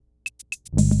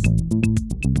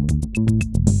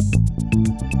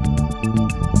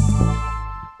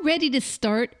ready to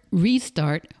start,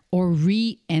 restart, or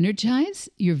re-energize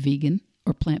your vegan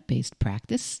or plant-based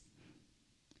practice?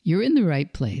 You're in the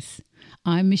right place.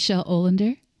 I'm Michelle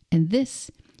Olander, and this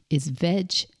is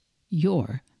Veg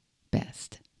Your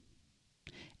Best.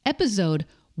 Episode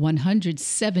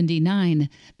 179,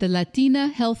 the Latina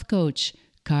health coach,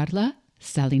 Karla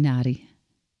Salinari.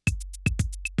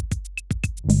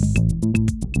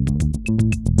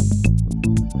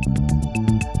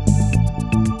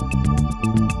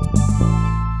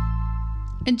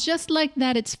 And just like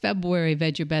that, it's February,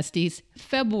 Veg Your Besties.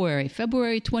 February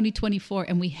 2024.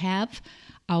 And we have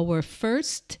our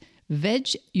first Veg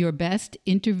Your Best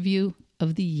interview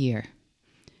of the year.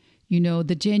 You know,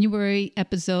 the January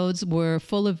episodes were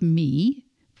full of me,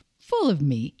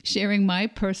 sharing my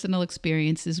personal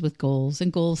experiences with goals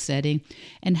and goal setting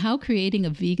and how creating a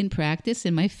vegan practice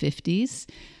in my 50s,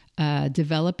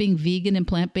 developing vegan and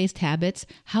plant-based habits,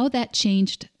 how that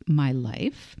changed my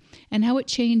life and how it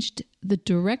changed the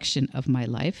direction of my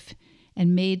life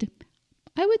and made,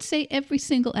 I would say, every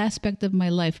single aspect of my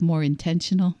life more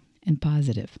intentional and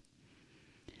positive.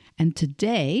 And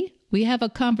today we have a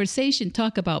conversation,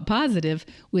 talk about positive,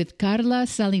 with Karla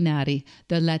Salinari,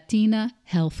 the Latina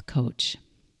health coach.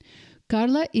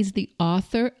 Karla is the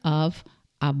author of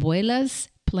Abuela's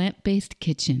Plant-Based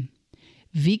Kitchen,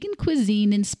 vegan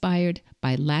cuisine inspired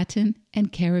by Latin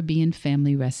and Caribbean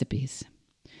family recipes.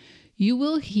 You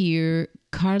will hear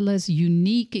Karla's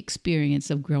unique experience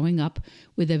of growing up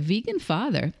with a vegan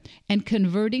father and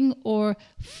converting or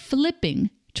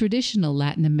flipping traditional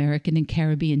Latin American and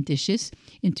Caribbean dishes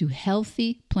into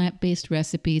healthy plant-based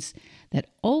recipes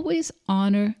that always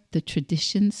honor the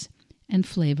traditions and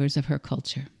flavors of her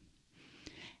culture.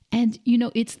 And, you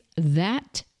know, it's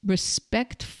that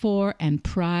respect for and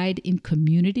pride in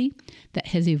community that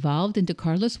has evolved into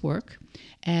Karla's work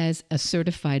as a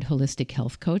certified holistic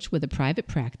health coach with a private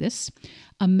practice,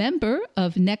 a member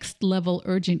of Next Level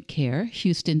Urgent Care,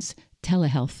 Houston's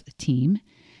telehealth team,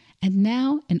 and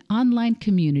now an online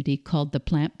community called the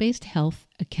Plant-Based Health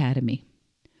Academy.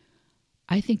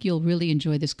 I think you'll really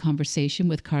enjoy this conversation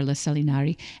with Karla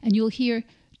Salinari, and you'll hear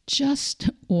just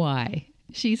why.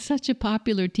 She's such a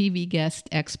popular TV guest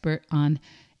expert on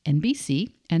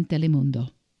NBC and Telemundo.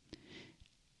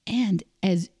 And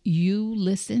as you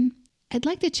listen, I'd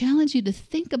like to challenge you to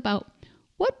think about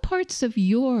what parts of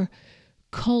your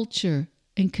culture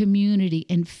and community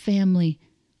and family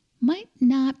might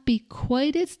not be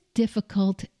quite as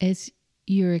difficult as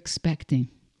you're expecting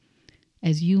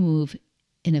as you move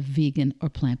in a vegan or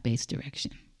plant-based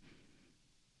direction.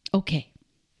 Okay,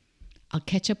 I'll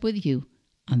catch up with you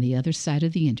on the other side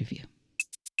of the interview.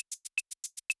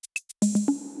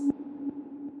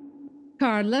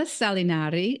 Karla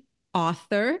Salinari,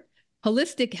 author,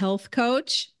 holistic health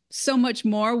coach, so much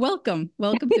more. Welcome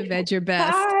to Veg Your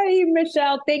Best. Hi,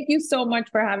 Michelle. Thank you so much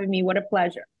for having me. What a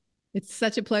pleasure. It's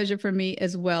such a pleasure for me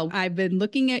as well. I've been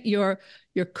looking at your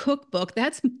cookbook.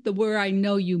 That's where I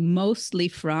know you mostly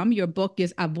from. Your book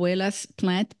is Abuela's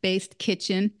Plant-Based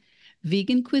Kitchen,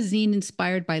 vegan cuisine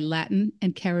inspired by Latin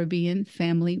and Caribbean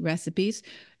family recipes.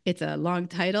 It's a long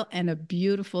title and a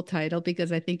beautiful title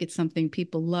because I think it's something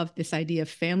people love, this idea of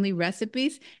family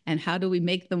recipes and how do we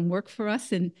make them work for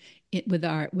us and with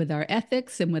our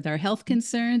ethics and with our health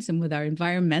concerns and with our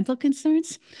environmental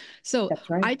concerns. So that's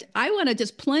right. I want to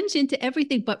just plunge into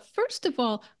everything. But first of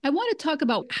all, I want to talk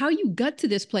about how you got to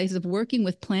this place of working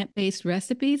with plant-based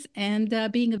recipes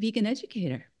and being a vegan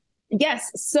educator. Yes.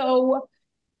 So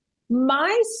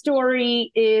my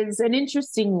story is an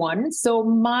interesting one. So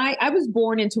I was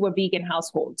born into a vegan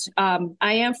household. I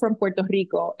am from Puerto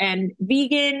Rico, and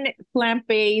vegan,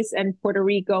 plant-based, and Puerto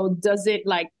Rico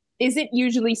isn't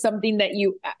usually something that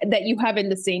you have in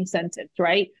the same sentence,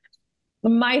 right?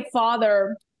 My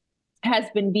father has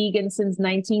been vegan since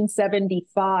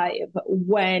 1975,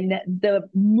 when the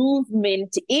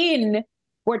movement in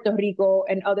Puerto Rico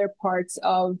and other parts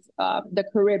of the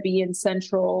Caribbean,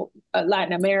 Central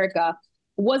Latin America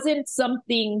wasn't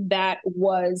something that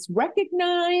was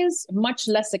recognized, much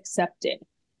less accepted,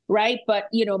 right? But,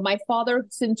 you know, my father,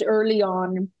 since early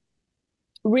on,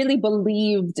 really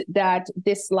believed that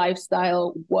this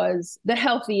lifestyle was the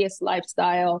healthiest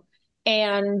lifestyle.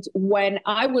 And when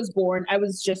I was born, I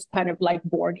was just kind of like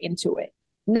born into it.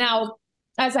 Now,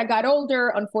 as I got older,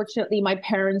 unfortunately, my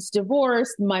parents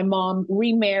divorced, my mom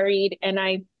remarried, and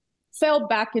I fell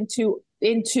back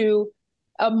into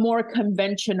a more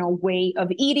conventional way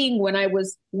of eating when I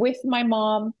was with my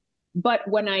mom. But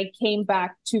when I came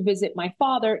back to visit my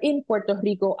father in Puerto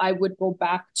Rico, I would go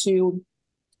back to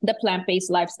the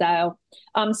plant-based lifestyle.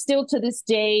 Still to this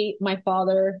day, my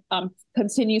father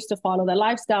continues to follow the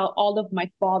lifestyle. All of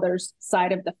my father's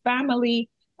side of the family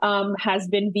has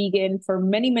been vegan for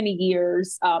many, many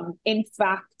years. In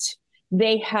fact,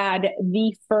 they had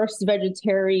the first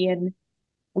vegetarian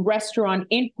restaurant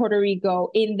in Puerto Rico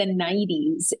in the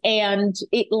 90s, and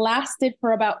it lasted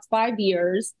for about 5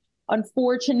 years.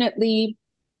 Unfortunately,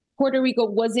 Puerto Rico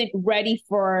wasn't ready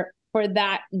for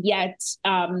that yet.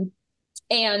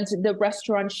 And the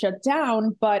restaurant shut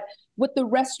down. But what the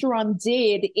restaurant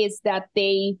did is that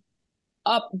they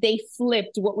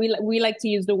flipped what we like to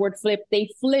use the word flip. They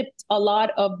flipped a lot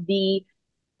of the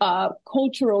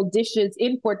cultural dishes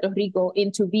in Puerto Rico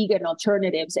into vegan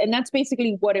alternatives. And that's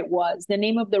basically what it was. The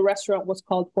name of the restaurant was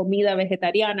called Comida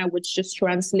Vegetariana, which just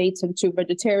translates into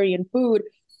vegetarian food.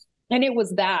 And it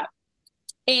was that.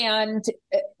 And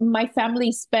my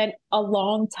family spent a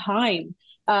long time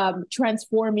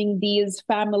transforming these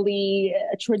family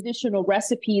traditional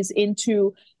recipes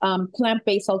into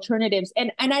plant-based alternatives.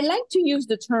 And I like to use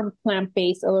the term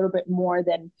plant-based a little bit more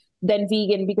than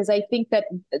vegan, because I think that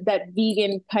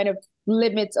vegan kind of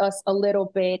limits us a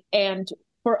little bit. And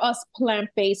for us,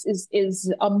 plant-based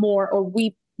is a more, or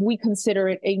we consider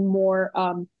it a more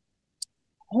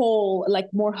whole, like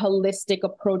more holistic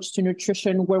approach to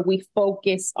nutrition, where we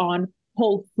focus on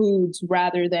whole foods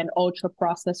rather than ultra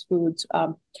processed foods.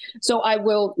 So I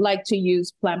will like to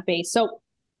use plant-based. So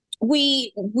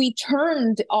we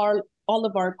turned all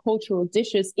of our cultural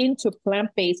dishes into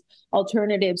plant-based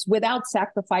alternatives without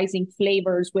sacrificing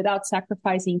flavors, without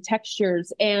sacrificing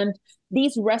textures. And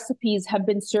these recipes have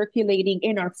been circulating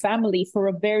in our family for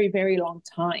a very, very long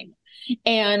time.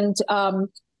 And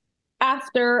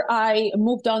after I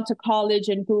moved on to college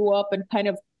and grew up and kind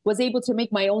of was able to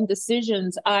make my own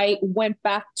decisions, I went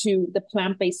back to the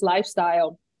plant-based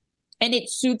lifestyle. And it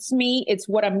suits me. It's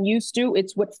what I'm used to.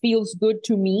 It's what feels good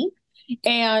to me.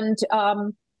 And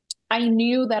I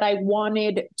knew that I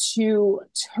wanted to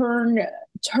turn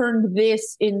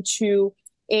this into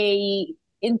a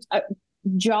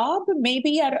job,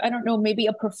 maybe, I don't know, maybe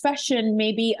a profession,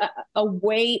 maybe a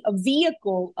way, a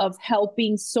vehicle of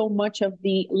helping so much of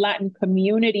the Latin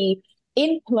community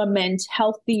implement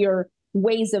healthier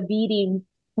ways of eating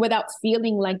without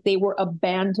feeling like they were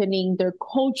abandoning their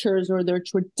cultures or their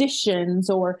traditions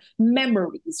or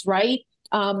memories, right?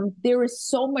 There is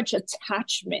so much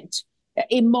attachment,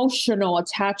 emotional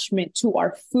attachment to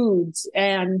our foods.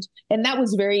 And that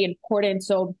was very important.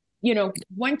 So,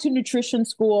 went to nutrition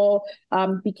school,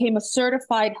 became a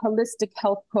certified holistic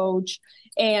health coach,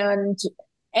 and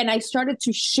I started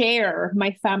to share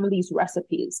my family's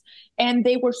recipes, and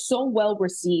they were so well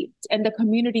received, and the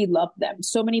community loved them.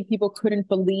 So many people couldn't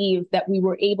believe that we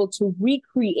were able to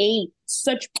recreate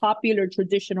such popular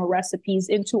traditional recipes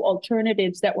into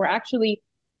alternatives that were actually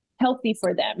healthy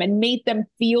for them and made them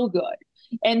feel good.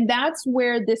 And that's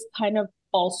where this kind of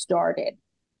all started.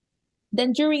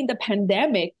 Then during the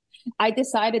pandemic, I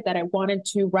decided that I wanted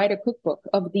to write a cookbook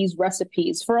of these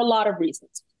recipes for a lot of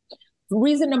reasons.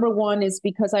 Reason number one is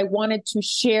because I wanted to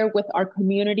share with our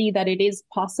community that it is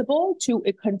possible to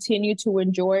continue to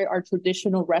enjoy our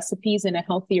traditional recipes in a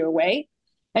healthier way.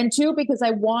 And two, because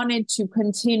I wanted to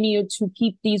continue to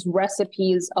keep these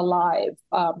recipes alive,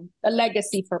 a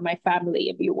legacy for my family,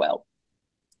 if you will.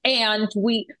 And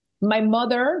my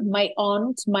mother, my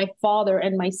aunt, my father,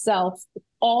 and myself,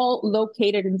 all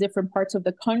located in different parts of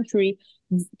the country,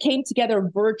 came together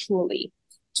virtually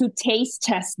to taste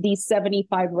test these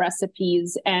 75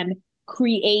 recipes and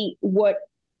create what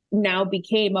now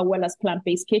became Abuela's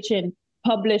Plant-Based Kitchen,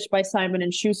 published by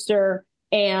Simon & Schuster,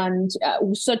 and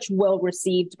such well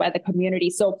received by the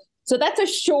community. So that's a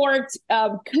short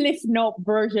Cliff Note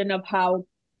version of how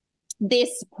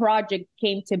this project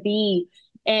came to be.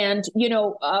 And,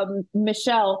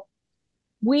 Michelle,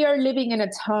 we are living in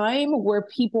a time where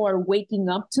people are waking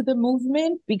up to the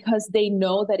movement because they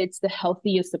know that it's the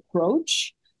healthiest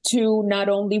approach to not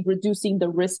only reducing the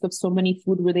risk of so many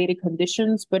food-related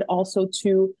conditions, but also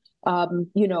to,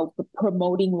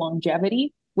 promoting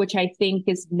longevity, which I think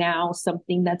is now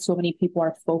something that so many people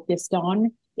are focused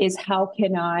on, is how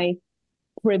can I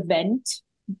prevent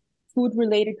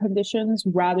food-related conditions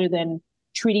rather than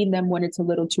treating them when it's a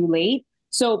little too late.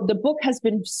 So the book has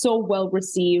been so well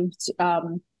received.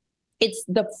 It's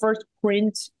the first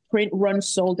print run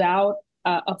sold out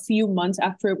a few months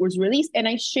after it was released. And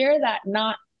I share that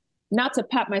not to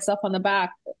pat myself on the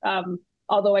back,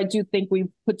 although I do think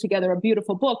we've put together a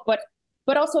beautiful book,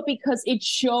 but also because it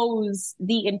shows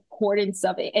the importance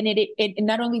of it. And it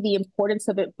not only the importance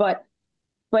of it, but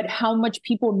how much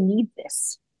people need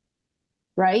this,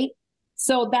 right?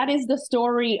 So that is the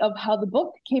story of how the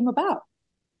book came about.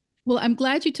 Well, I'm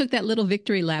glad you took that little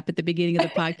victory lap at the beginning of the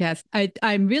podcast.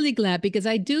 I'm really glad because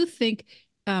I do think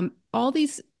all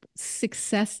these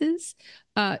successes,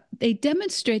 they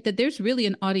demonstrate that there's really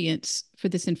an audience for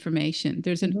this information.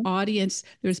 There's an Mhm. audience,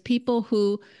 there's people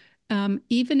who,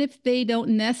 even if they don't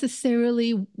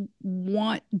necessarily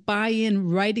want buy in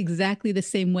right exactly the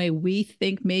same way we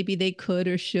think maybe they could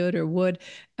or should or would,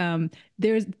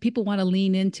 there's people want to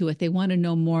lean into it. They want to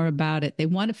know more about it. They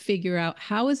want to figure out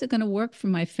how is it going to work for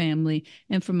my family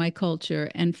and for my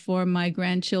culture and for my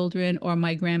grandchildren or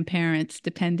my grandparents,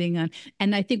 depending on.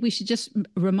 And I think we should just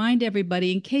remind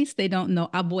everybody, in case they don't know,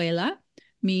 abuela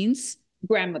means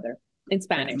Grandmother in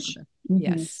Spanish. grandmother. Mhm.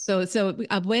 Yes. So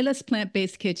Abuela's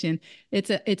plant-based kitchen,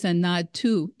 it's a nod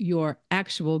to your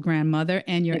actual grandmother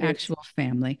and your It is. actual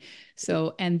family.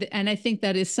 So and I think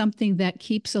that is something that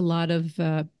keeps a lot of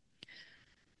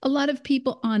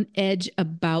people on edge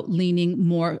about leaning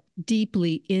more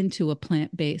deeply into a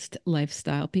plant-based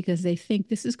lifestyle because they think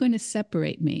this is going to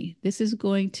separate me. This is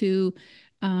going to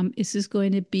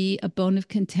be a bone of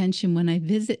contention when I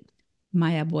visit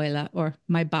my abuela or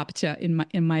my babcha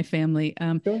in my family.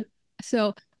 Sure.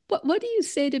 So what do you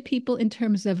say to people in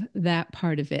terms of that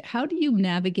part of it? How do you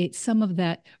navigate some of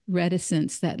that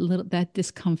reticence, that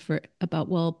discomfort about,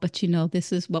 well, but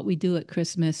this is what we do at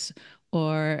Christmas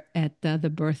or at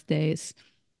the birthdays?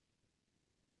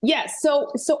 Yes. So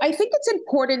I think it's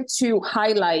important to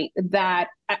highlight that,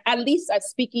 at least as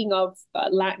speaking of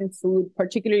Latin food,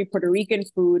 particularly Puerto Rican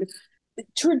food,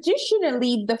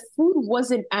 traditionally the food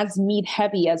wasn't as meat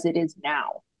heavy as it is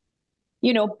now.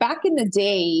 Back in the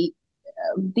day,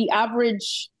 the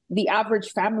average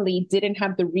family didn't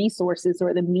have the resources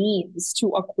or the means to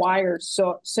acquire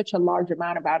such a large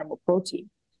amount of animal protein,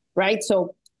 right?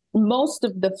 So most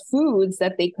of the foods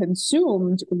that they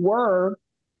consumed were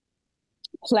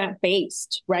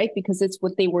plant-based, right? Because it's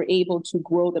what they were able to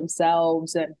grow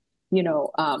themselves and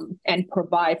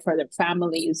provide for their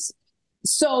families.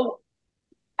 So,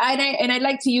 and I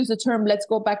like to use the term, let's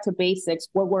go back to basics.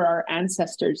 What were our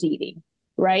ancestors eating,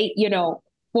 right?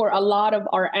 For a lot of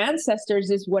our ancestors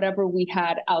is whatever we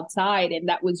had outside, and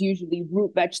that was usually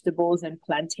root vegetables and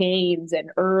plantains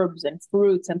and herbs and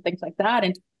fruits and things like that.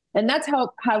 And that's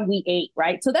how we ate,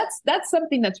 right? So that's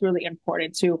something that's really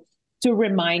important to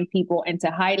remind people and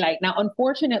to highlight. Now,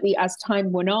 unfortunately, as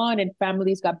time went on and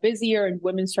families got busier and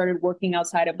women started working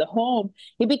outside of the home,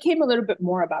 it became a little bit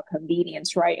more about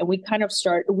convenience, right? And we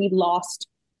lost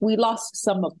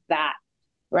some of that,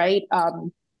 right?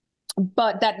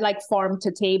 But that, like, farm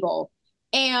to table.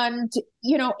 And,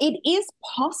 it is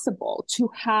possible to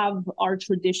have our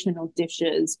traditional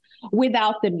dishes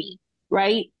without the meat,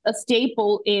 right? A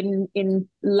staple in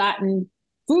Latin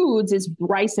foods is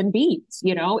rice and beans,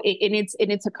 and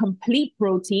it's a complete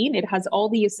protein. It has all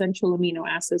the essential amino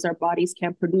acids our bodies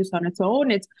can't produce on its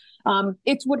own.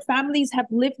 It's what families have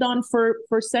lived on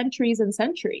for centuries and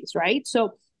centuries, right?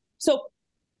 So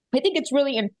I think it's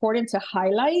really important to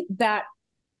highlight that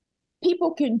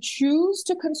people can choose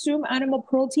to consume animal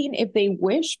protein if they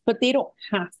wish, but they don't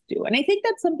have to. And I think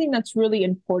that's something that's really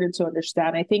important to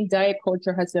understand. I think diet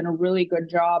culture has done a really good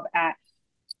job at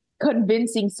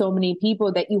convincing so many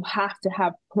people that you have to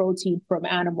have protein from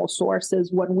animal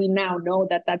sources when we now know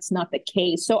that that's not the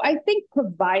case. So I think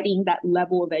providing that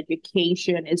level of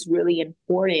education is really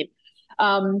important.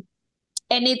 And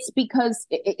it's because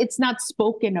it's not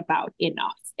spoken about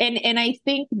enough. And I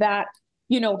think that,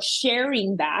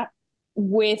 sharing that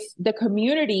with the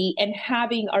community and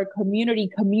having our community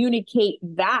communicate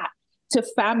that to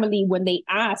family when they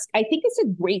ask, I think it's a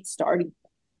great starting,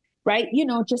 right?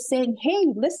 Just saying, hey,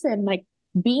 listen, like,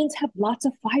 beans have lots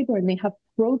of fiber and they have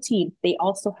protein. They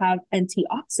also have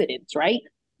antioxidants, right?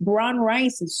 Brown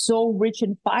rice is so rich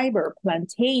in fiber.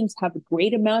 Plantains have a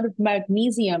great amount of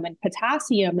magnesium and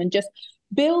potassium, and just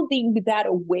building that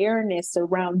awareness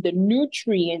around the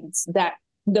nutrients that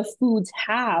the foods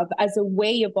have as a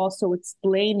way of also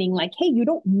explaining, like, hey, you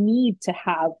don't need to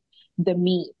have the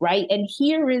meat, right? And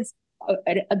here is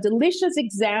a delicious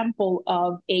example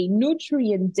of a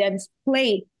nutrient dense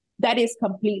plate that is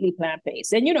completely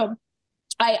plant-based. And,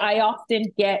 I often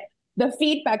get the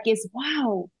feedback is,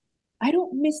 wow, I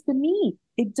don't miss the meat.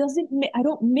 I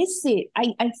don't miss it.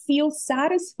 I feel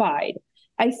satisfied.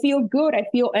 I feel good. I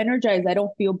feel energized. I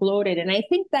don't feel bloated. And I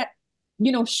think that,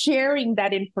 sharing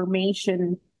that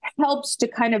information helps to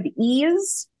kind of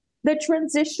ease the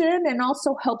transition and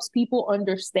also helps people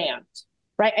understand,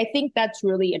 right? I think that's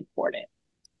really important.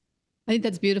 I think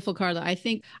that's beautiful, Karla. I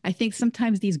think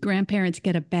sometimes these grandparents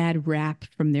get a bad rap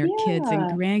from their kids and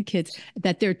Yeah. grandkids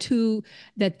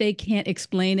that they can't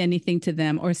explain anything to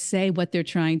them or say what they're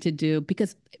trying to do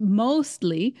because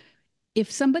mostly if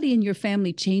somebody in your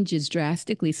family changes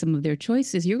drastically some of their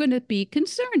choices, you're going to be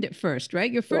concerned at first,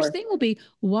 right? Your first Sure. thing will be,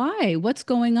 why? What's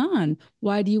going on?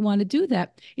 Why do you want to do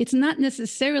that? It's not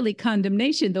necessarily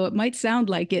condemnation, though it might sound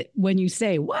like it when you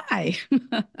say, why?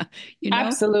 you know?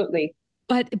 Absolutely.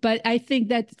 But I think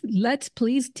that let's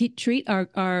please treat our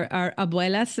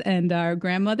abuelas and our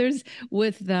grandmothers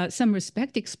with some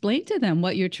respect. Explain to them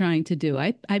what you're trying to do.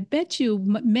 I bet you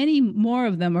many more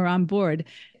of them are on board.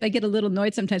 I get a little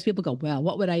annoyed sometimes. People go, "Well,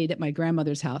 what would I eat at my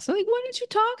grandmother's house?" I'm like, why don't you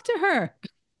talk to her?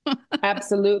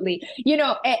 Absolutely.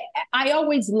 I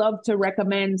always love to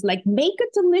recommend like make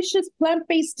a delicious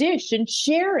plant-based dish and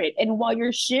share it. And while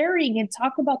you're sharing and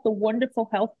talk about the wonderful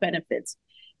health benefits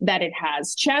that it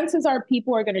has, chances are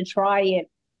people are going to try it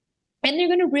and they're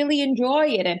going to really enjoy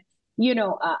it. And,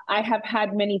 I have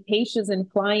had many patients and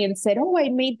clients said, oh, I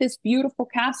made this beautiful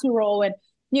casserole. And,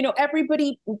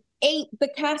 everybody ate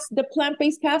the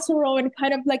plant-based casserole and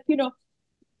kind of like,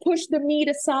 push the meat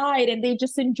aside and they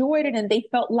just enjoyed it and they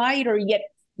felt lighter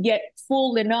yet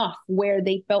full enough where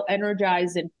they felt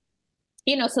energized.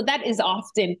 And so that is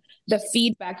often the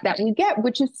feedback that we get,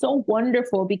 which is so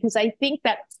wonderful, because I think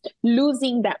that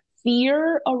losing that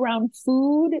fear around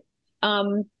food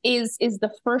is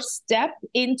the first step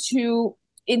into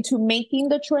making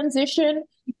the transition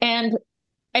and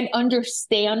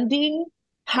understanding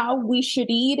how we should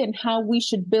eat and how we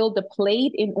should build a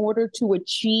plate in order to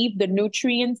achieve the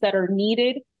nutrients that are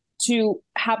needed to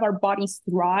have our bodies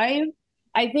thrive.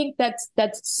 I think that's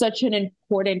such an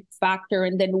important factor.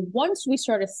 And then once we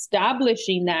start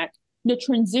establishing that, the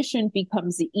transition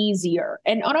becomes easier.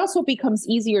 And it also becomes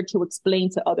easier to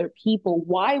explain to other people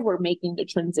why we're making the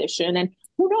transition. And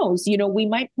who knows, we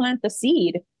might plant the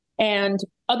seed and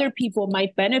other people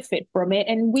might benefit from it.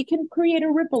 And we can create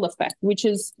a ripple effect, which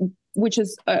is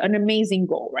an amazing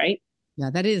goal, right? Yeah,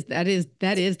 that is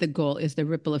the goal, is the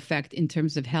ripple effect in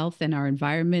terms of health and our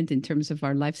environment, in terms of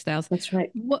our lifestyles. That's right.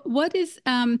 What is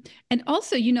and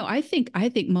also, I think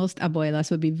most abuelas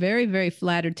would be very, very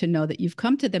flattered to know that you've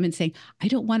come to them and saying, I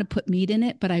don't want to put meat in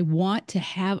it, but I want to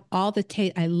have all the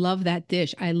taste. I love that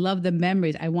dish. I love the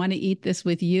memories. I want to eat this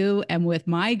with you and with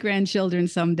my grandchildren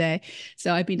someday.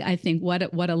 So I mean, I think what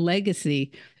a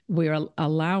legacy we're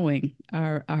allowing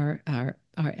our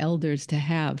elders to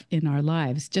have in our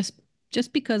lives,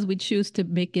 just because we choose to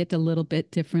make it a little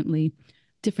bit different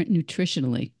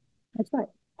nutritionally. That's right.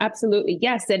 Absolutely.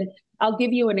 Yes. And I'll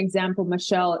give you an example,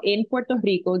 Michelle. In Puerto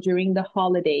Rico, during the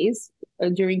holidays,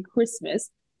 during Christmas,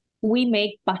 we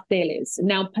make pasteles.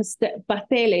 Now,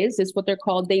 pasteles is what they're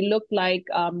called. They look like,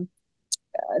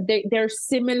 they're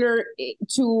similar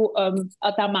to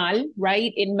a tamal,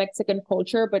 right, in Mexican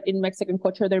culture, but in Mexican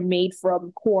culture, they're made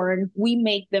from corn. We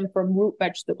make them from root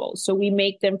vegetables. So we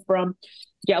make them from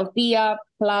yautía,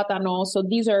 plátano. So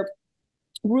these are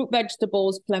root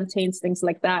vegetables, plantains, things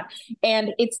like that.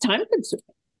 And it's time consuming,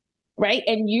 right?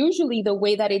 And usually the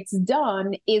way that it's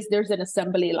done is there's an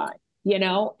assembly line,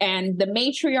 and the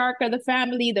matriarch of the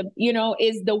family,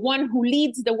 is the one who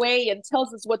leads the way and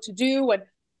tells us what to do.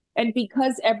 And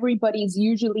because everybody's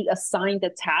usually assigned a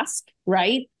task,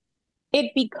 right,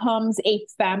 it becomes a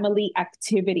family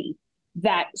activity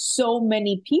that so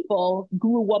many people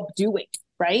grew up doing,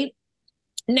 right?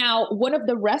 Now, one of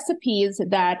the recipes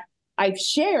that I've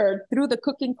shared through the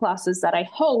cooking classes that I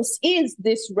host is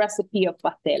this recipe of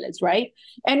pasteles, right?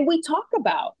 And we talk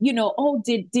about,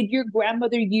 did your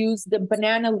grandmother use the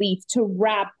banana leaf to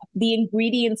wrap the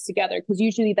ingredients together? Because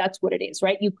usually that's what it is,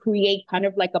 right? You create kind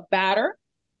of like a batter.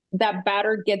 That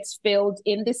batter gets filled,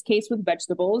 in this case, with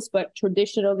vegetables, but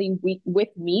traditionally with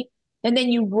meat. And then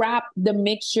you wrap the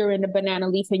mixture in a banana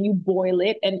leaf and you boil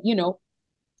it. And,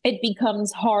 it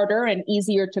becomes harder and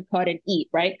easier to cut and eat,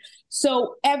 right?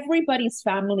 So everybody's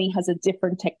family has a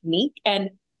different technique,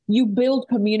 and you build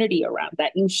community around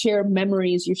that. You share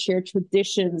memories, you share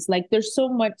traditions. Like there's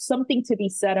something to be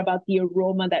said about the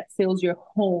aroma that fills your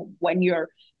home when you're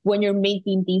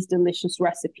making these delicious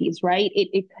recipes, right?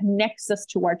 It connects us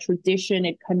to our tradition.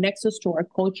 It connects us to our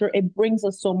culture. It brings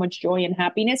us so much joy and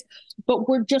happiness, but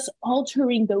we're just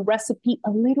altering the recipe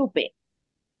a little bit,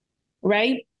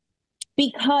 right?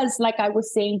 Because like I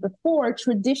was saying before,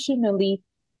 traditionally,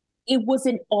 it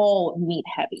wasn't all meat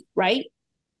heavy, right?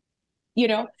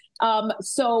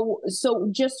 So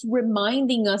just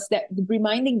reminding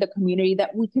the community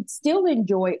that we could still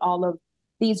enjoy all of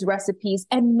these recipes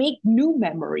and make new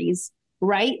memories,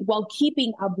 right? While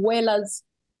keeping abuela's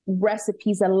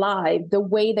recipes alive, the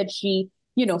way that she,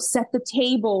 set the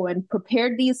table and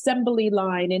prepared the assembly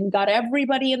line and got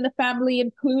everybody in the family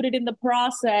included in the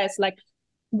process. Like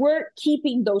we're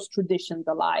keeping those traditions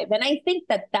alive. And I think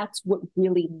that that's what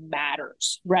really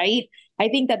matters, right? I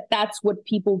think that that's what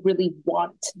people really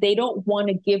want. They don't want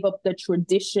to give up the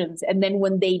traditions. And then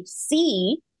when they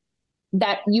see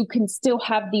that you can still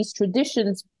have these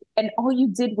traditions and all you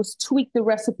did was tweak the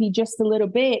recipe just a little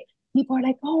bit, people are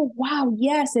like, oh, wow,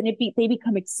 yes. And they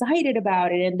become excited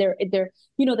about it, and they're,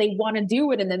 they want to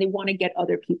do it. And then they want to get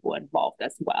other people involved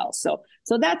as well. So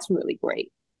that's really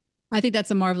great. I think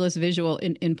that's a marvelous visual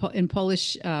in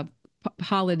Polish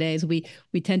holidays. We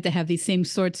tend to have these same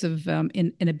sorts of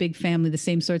in a big family, the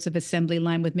same sorts of assembly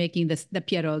line with making the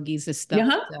pierogis,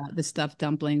 the stuffed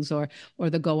dumplings, or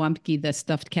the gołąbki, the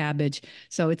stuffed cabbage.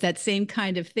 So it's that same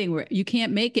kind of thing where you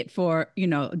can't make it for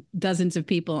dozens of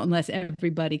people unless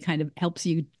everybody kind of helps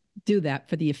you do that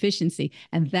for the efficiency.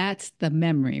 And that's the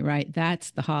memory, right?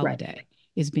 That's the holiday, right,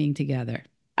 is being together.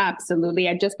 Absolutely.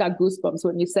 I just got goosebumps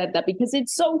when you said that, because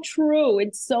it's so true.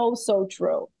 It's so, so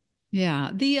true. Yeah.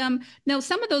 The now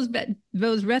some of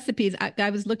those recipes I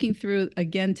was looking through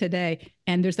again today,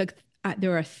 and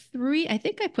there are three. I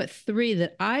think I put three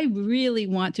that I really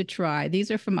want to try. These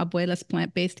are from Abuela's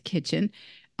Plant-Based Kitchen.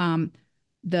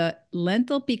 The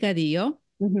lentil picadillo,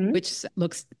 mm-hmm, which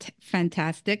looks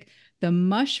fantastic. The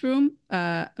mushroom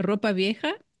ropa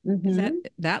vieja, mm-hmm,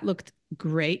 that looked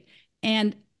great.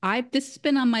 And this has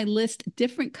been on my list,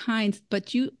 different kinds,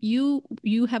 but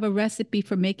you have a recipe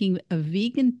for making a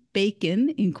vegan bacon,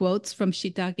 in quotes, from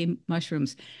shiitake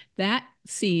mushrooms. That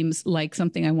seems like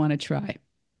something I want to try.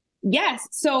 Yes.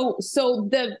 So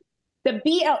the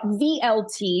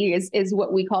VLT is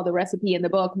what we call the recipe in the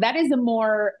book. That is a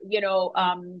more,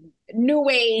 new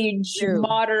age,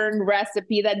 modern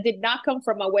recipe that did not come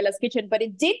from Abuela's kitchen, but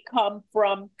it did come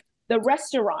from the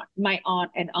restaurant my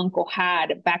aunt and uncle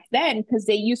had back then, because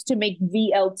they used to make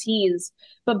VLTs,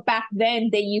 but back then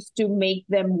they used to make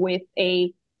them with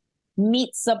a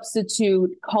meat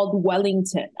substitute called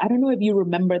Wellington. I don't know if you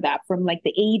remember that from like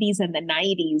the 80s and the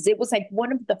 90s. It was like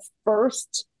one of the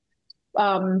first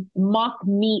mock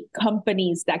meat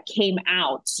companies that came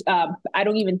out. I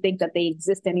don't even think that they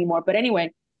exist anymore. But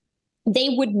anyway, they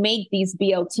would make these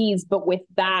BLTs, but with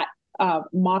that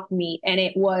mock meat, and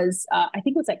it was I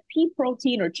think it was like pea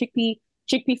protein or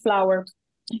chickpea flour,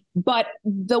 but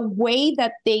the way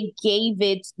that they gave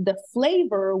it the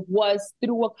flavor was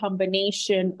through a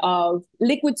combination of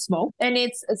liquid smoke, and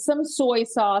it's some soy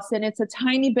sauce, and it's a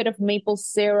tiny bit of maple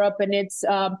syrup, and it's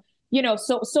so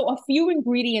a few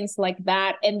ingredients like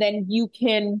that. And then you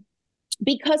can,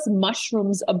 because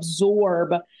mushrooms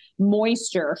absorb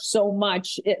moisture so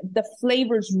much, the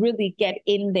flavors really get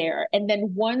in there. And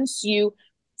then once you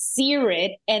sear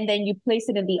it and then you place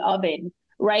it in the oven,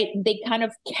 right, they kind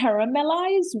of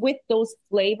caramelize with those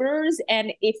flavors.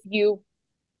 And if you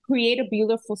create a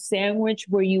beautiful sandwich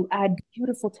where you add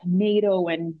beautiful tomato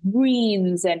and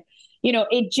greens, and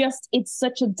it's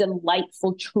such a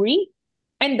delightful treat,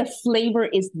 and the flavor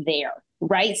is there.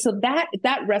 Right. So that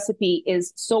recipe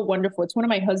is so wonderful. It's one of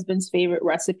my husband's favorite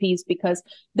recipes because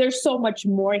there's so much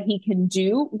more he can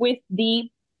do with the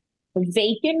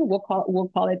bacon. We'll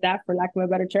call it that, for lack of a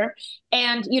better term.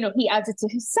 And, he adds it to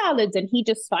his salads, and he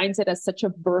just finds it as such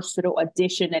a versatile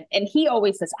addition. And he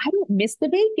always says, I don't miss the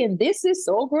bacon. This is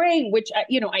so great, which,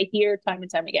 I hear time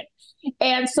and time again.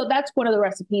 And so that's one of the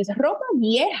recipes. Ropa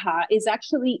Vieja is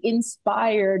actually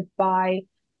inspired by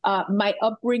my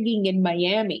upbringing in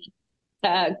Miami.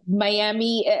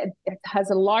 Miami has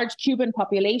a large Cuban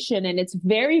population, and it's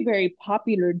very, very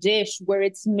popular dish where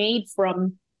it's made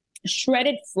from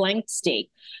shredded flank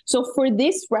steak. So for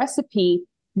this recipe,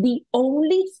 the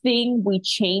only thing we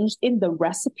changed in the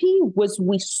recipe was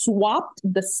we swapped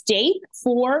the steak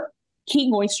for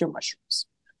king oyster mushrooms.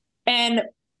 And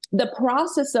the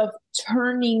process of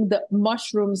turning the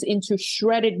mushrooms into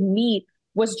shredded meat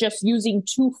was just using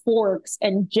 2 forks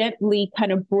and gently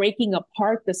kind of breaking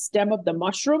apart the stem of the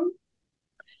mushroom,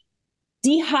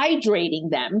 dehydrating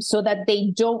them so that they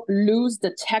don't lose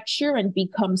the texture and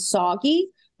become soggy.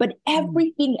 But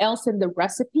everything else in the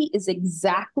recipe is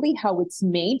exactly how it's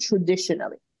made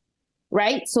traditionally,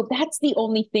 right? So that's the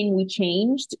only thing we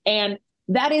changed. And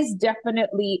that is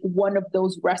definitely one of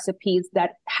those recipes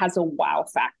that has a wow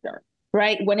factor.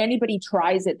 Right? When anybody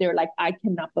tries it, they're like, I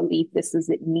cannot believe this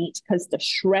isn't meat, because the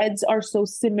shreds are so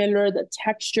similar. The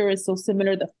texture is so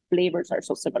similar. The flavors are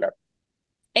so similar.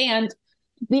 And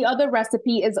the other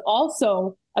recipe is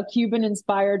also a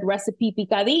Cuban-inspired recipe.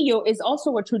 Picadillo is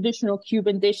also a traditional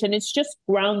Cuban dish, and it's just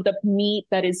ground up meat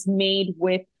that is made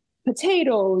with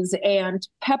potatoes and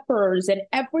peppers, and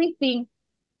everything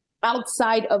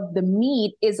outside of the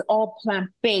meat is all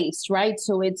plant-based, right?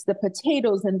 So it's the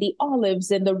potatoes and the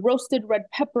olives and the roasted red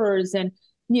peppers and,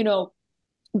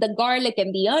 the garlic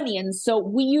and the onions. So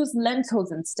we use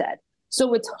lentils instead.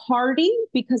 So it's hearty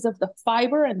because of the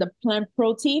fiber and the plant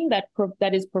protein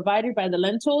that is provided by the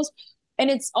lentils. And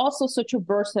it's also such a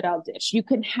versatile dish. You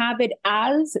can have it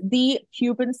as the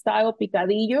Cuban style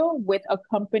picadillo with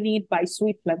accompanied by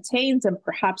sweet plantains and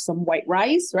perhaps some white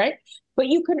rice, right? But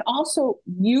you can also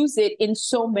use it in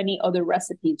so many other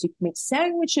recipes. You can make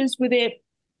sandwiches with it.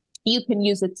 You can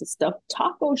use it to stuff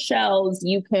taco shells.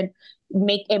 You can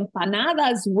make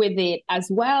empanadas with it as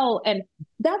well. And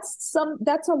that's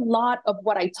a lot of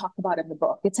what I talk about in the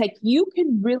book. It's like you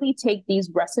can really take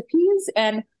these recipes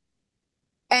and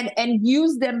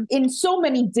use them in so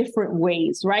many different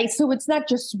ways, right? So it's not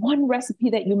just one recipe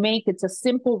that you make. It's a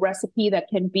simple recipe that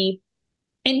can be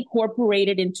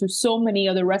incorporated into so many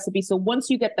other recipes. So once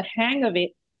you get the hang of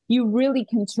it, you really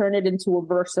can turn it into a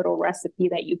versatile recipe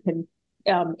that you can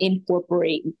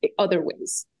incorporate other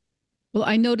ways. Well,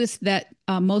 I noticed that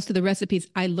most of the recipes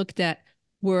I looked at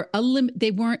were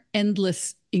they weren't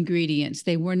endless ingredients.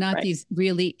 They were not these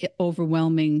really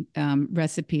overwhelming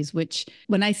recipes, which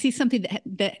when I see something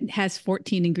that has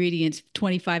 14 ingredients,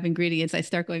 25 ingredients, I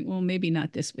start going, well, maybe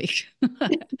not this week.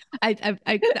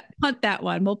 I punt that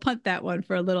one. We'll punt that one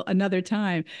for another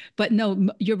time. But no,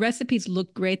 your recipes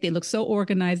look great. They look so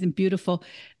organized and beautiful.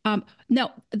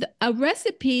 Now, a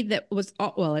recipe that was,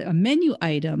 well, a menu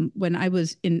item when I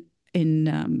was in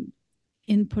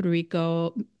Puerto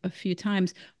Rico a few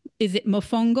times. Is it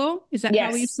mofongo? Is that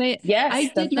how you say it?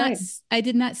 Yes, I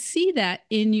did not see that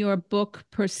in your book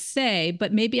per se,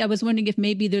 but maybe I was wondering if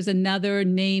maybe there's another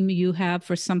name you have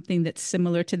for something that's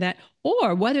similar to that,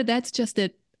 or whether that's just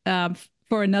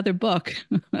for another book.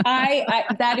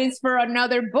 That is for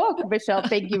another book, Michelle.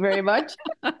 Thank you very much.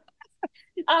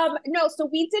 No, so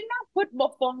we did not put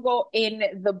mofongo in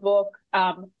the book.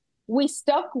 We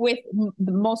stuck with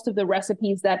most of the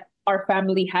recipes that our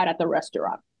family had at the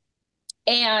restaurant.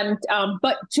 And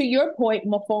but to your point,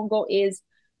 mofongo is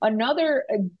another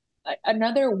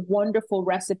wonderful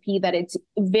recipe that it's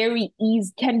very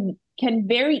easy can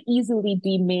very easily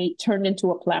be turned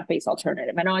into a plant-based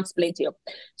alternative. And I'll explain to you.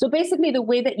 So basically, the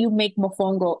way that you make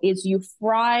mofongo is you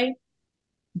fry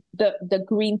the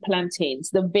green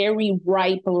plantains, the very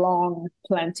ripe, long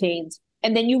plantains,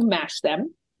 and then you mash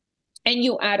them, and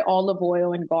you add olive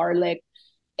oil and garlic.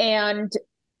 And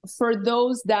for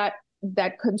those that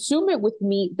consume it with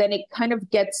meat, then it kind of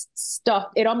gets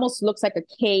stuffed. It almost looks like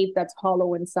a cave that's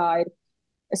hollow inside.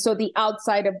 So the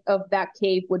outside of that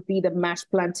cave would be the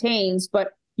mashed plantains,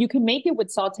 but you can make it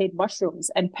with sauteed mushrooms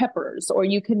and peppers, or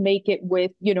you can make it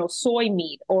with, soy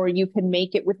meat, or you can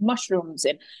make it with mushrooms.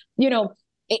 And,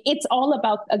 it's all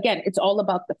about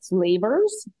the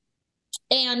flavors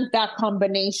and that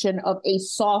combination of a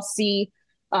saucy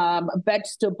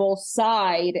vegetable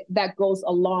side that goes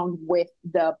along with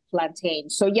the plantain.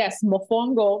 So yes,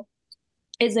 mofongo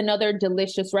is another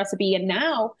delicious recipe. And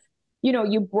now,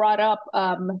 you brought up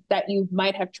that you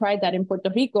might have tried that in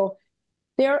Puerto Rico.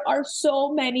 There are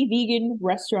so many vegan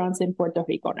restaurants in Puerto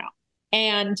Rico now.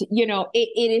 And,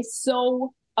 it is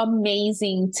so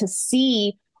amazing to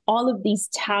see all of these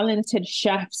talented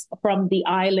chefs from the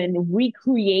island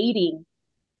recreating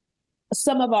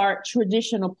some of our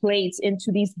traditional plates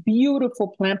into these beautiful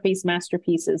plant-based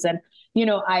masterpieces. And,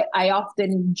 I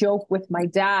often joke with my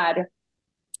dad,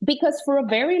 because for a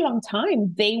very long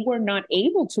time, they were not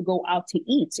able to go out to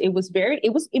eat. It was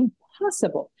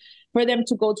impossible for them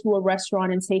to go to a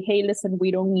restaurant and say, hey, listen,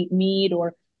 we don't eat meat,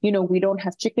 or, we don't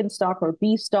have chicken stock or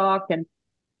beef stock. And,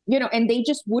 and they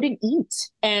just wouldn't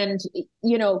eat. And,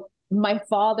 my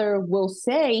father will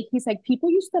say, he's like,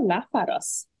 people used to laugh at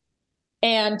us,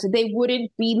 and they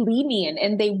wouldn't be lenient,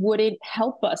 and they wouldn't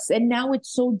help us. And now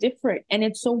it's so different. And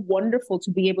it's so wonderful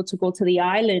to be able to go to the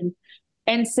island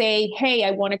and say, hey,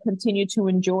 I want to continue to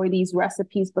enjoy these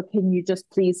recipes, but can you just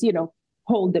please,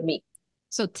 hold the meat?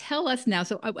 So tell us now.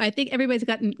 So I think everybody's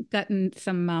gotten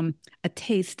some a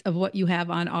taste of what you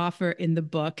have on offer in the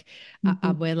book,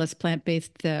 Abuela's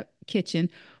Plant-Based Kitchen.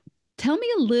 Tell me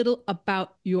a little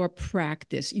about your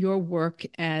practice, your work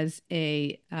as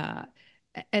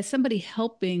somebody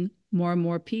helping more and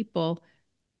more people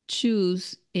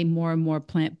choose a more and more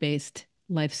plant-based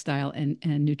lifestyle and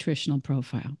nutritional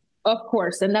profile. Of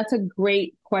course. And that's a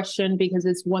great question, because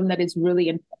it's one that is really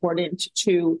important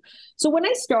too. So when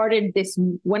I started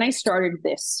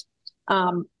this,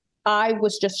 I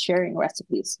was just sharing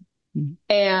recipes. Mm-hmm.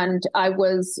 And I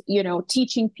was,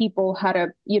 teaching people how to,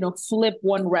 flip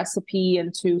one recipe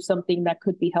into something that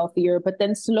could be healthier. But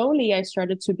then slowly I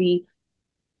started to be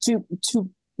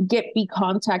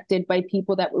contacted by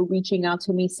people that were reaching out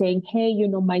to me saying, hey,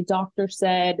 my doctor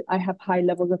said I have high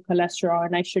levels of cholesterol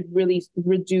and I should really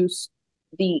reduce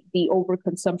the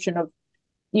overconsumption of,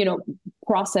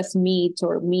 processed meats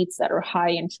or meats that are high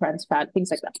in trans fat,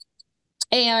 things like that.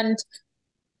 And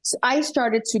I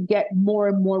started to get more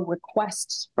and more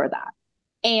requests for that.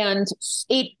 And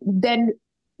then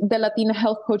the Latina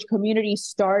health coach community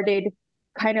started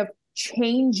kind of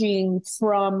changing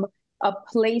from a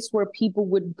place where people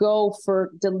would go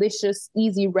for delicious,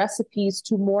 easy recipes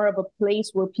to more of a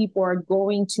place where people are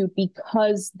going to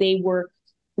because they were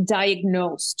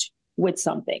diagnosed with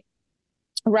something,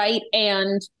 right?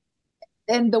 And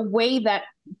the way that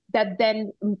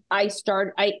then I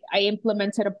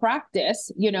implemented a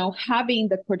practice, having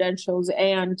the credentials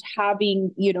and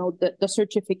having, the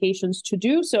certifications to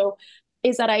do so,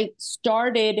 is that I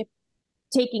started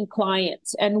taking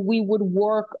clients and we would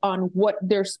work on what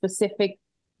their specific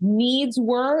needs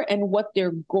were and what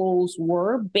their goals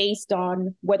were based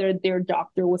on whether their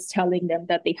doctor was telling them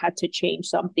that they had to change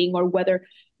something or whether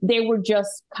they were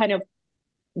just kind of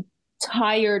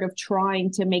tired of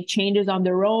trying to make changes on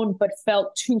their own, but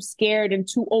felt too scared and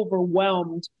too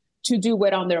overwhelmed to do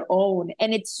it on their own.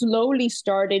 And it slowly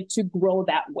started to grow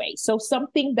that way. So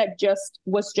something that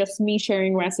was just me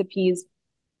sharing recipes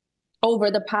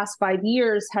over the past 5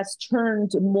 years has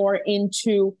turned more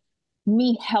into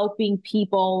me helping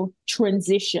people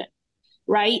transition,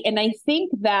 right? And I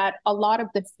think that a lot of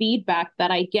the feedback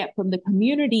that I get from the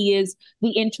community is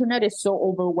the internet is so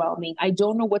overwhelming. I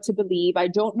don't know what to believe. I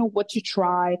don't know what to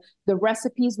try. The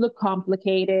recipes look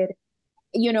complicated.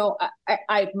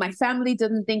 My family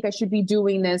doesn't think I should be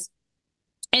doing this.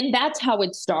 And that's how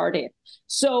it started.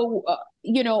 So,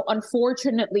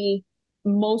 unfortunately,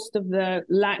 most of the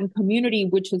Latin community,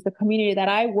 which is the community that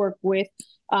I work with,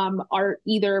 are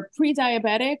either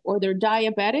pre-diabetic or they're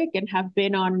diabetic and have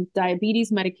been on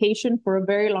diabetes medication for a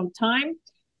very long time,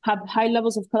 have high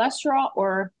levels of cholesterol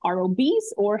or are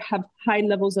obese or have high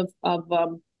levels of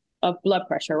blood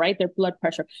pressure, right? Their blood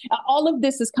pressure. All of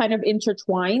this is kind of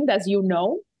intertwined, as you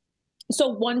know. So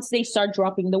once they start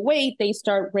dropping the weight, they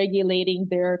start regulating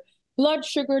their blood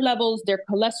sugar levels, their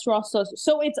cholesterol.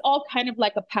 So it's all kind of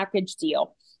like a package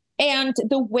deal. And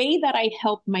the way that I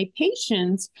help my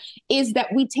patients is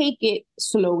that we take it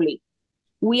slowly.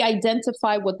 We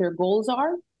identify what their goals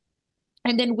are,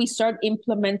 and then we start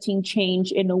implementing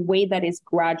change in a way that is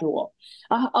gradual.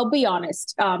 I'll be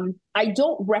honest. I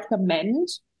don't recommend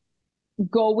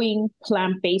going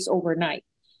plant-based overnight.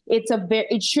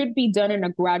 It should be done in a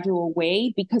gradual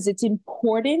way because it's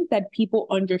important that people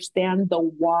understand the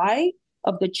why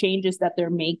of the changes that they're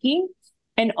making,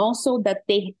 and also that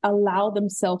they allow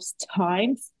themselves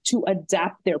time to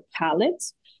adapt their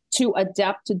palates, to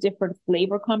adapt to different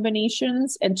flavor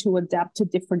combinations, and to adapt to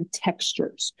different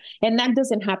textures. And that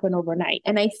doesn't happen overnight.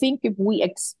 And I think if we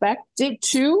expect it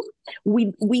to,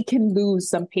 we can lose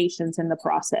some patients in the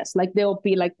process. Like they'll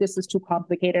be like, this is too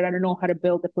complicated. I don't know how to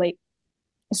build a plate.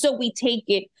 So we take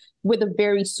it with a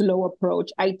very slow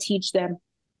approach. I teach them,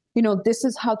 this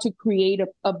is how to create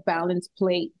a balanced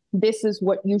plate. This is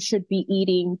what you should be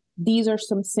eating. These are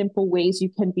some simple ways you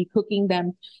can be cooking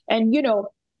them. And,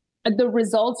 the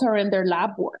results are in their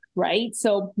lab work, right?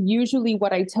 So usually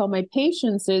what I tell my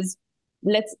patients is,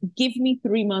 give me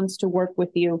 3 months to work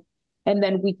with you, and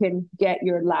then we can get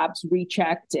your labs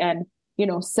rechecked. And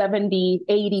 70,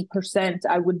 80%,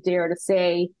 I would dare to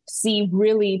say, see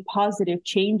really positive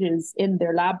changes in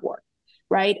their lab work,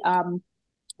 right?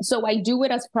 So I do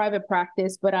it as private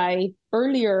practice, but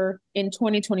earlier in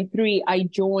 2023, I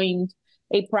joined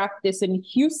a practice in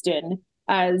Houston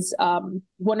as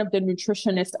one of the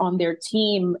nutritionists on their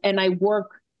team. And I work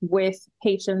with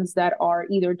patients that are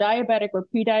either diabetic or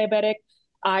pre-diabetic.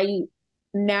 I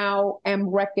now am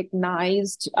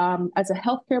recognized as a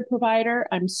healthcare provider.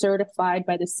 I'm certified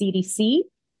by the CDC.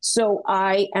 So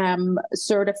I am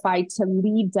certified to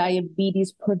lead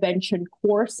diabetes prevention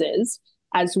courses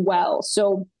as well.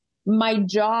 So my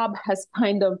job has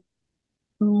kind of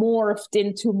morphed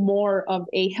into more of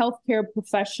a healthcare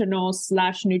professional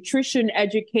 / nutrition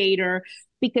educator,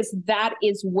 because that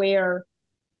is where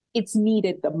it's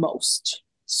needed the most.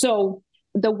 So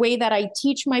the way that I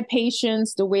teach my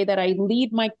patients, the way that I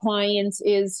lead my clients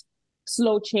is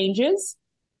slow changes,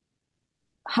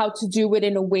 how to do it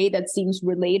in a way that seems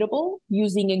relatable,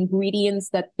 using ingredients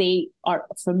that they are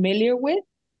familiar with,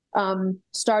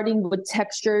 starting with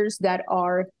textures that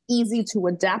are easy to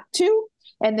adapt to.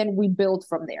 And then we build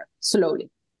from there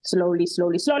slowly,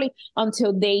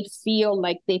 until they feel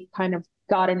like they've kind of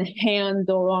gotten a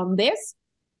handle on this,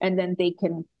 and then they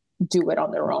can do it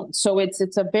on their own. So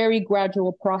it's a very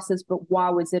gradual process, but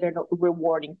wow, is it a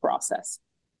rewarding process.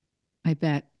 I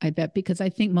bet, because I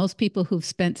think most people who've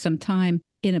spent some time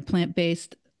in a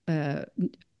plant-based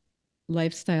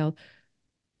lifestyle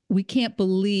we can't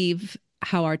believe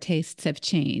how our tastes have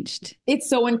changed. It's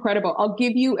so incredible. I'll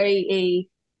give you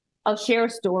I'll share a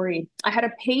story. I had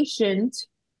a patient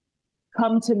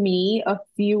come to me a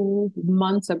few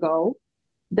months ago.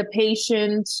 The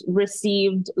patient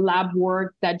received lab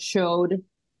work that showed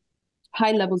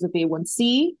high levels of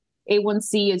A1C.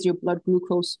 A1C is your blood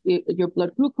glucose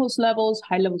levels,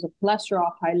 high levels of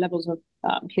cholesterol, high levels of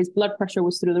his blood pressure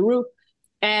was through the roof.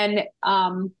 And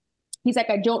he's like,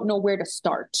 I don't know where to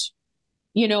start.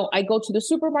 I go to the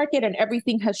supermarket and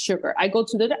everything has sugar. I go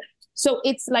to so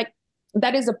it's like,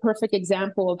 that is a perfect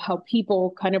example of how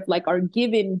people kind of like are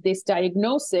given this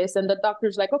diagnosis and the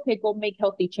doctor's like, okay, go make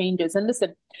healthy changes. And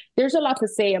listen, there's a lot to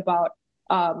say about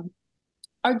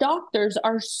our doctors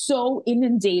are so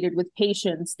inundated with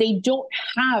patients. They don't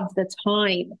have the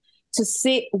time to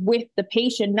sit with the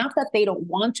patient. Not that they don't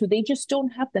want to, they just don't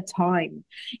have the time.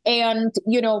 And,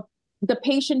 the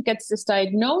patient gets this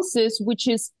diagnosis, which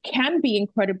can be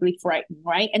incredibly frightening,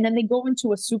 right? And then they go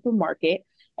into a supermarket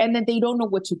and then they don't know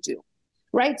what to do,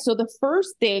 right? So the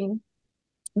first thing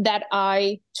that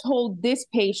I told this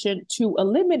patient to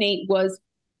eliminate was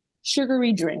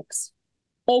sugary drinks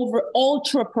over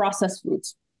ultra processed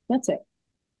foods. That's it.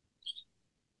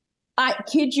 I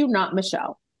kid you not,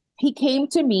 Michelle. He came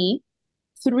to me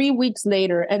 3 weeks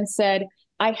later and said,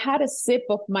 I had a sip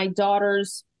of my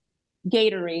daughter's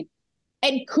Gatorade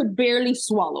and could barely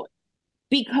swallow it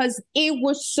because it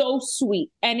was so sweet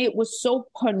and it was so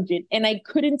pungent and I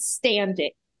couldn't stand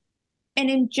it. And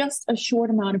in just a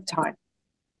short amount of time.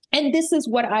 And this is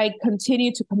what I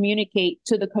continue to communicate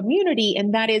to the community.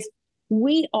 And that is,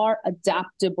 we are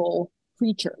adaptable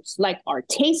creatures. Like our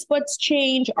taste buds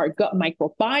change, our gut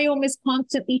microbiome is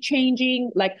constantly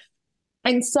changing.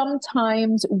 And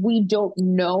sometimes we don't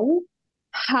know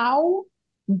how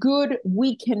good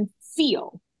we can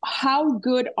feel, how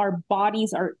good our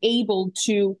bodies are able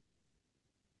to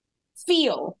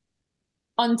feel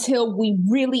until we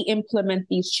really implement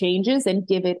these changes and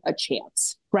give it a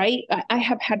chance, right? I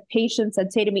have had patients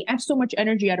that say to me, I have so much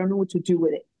energy, I don't know what to do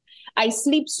with it. I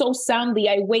sleep so soundly,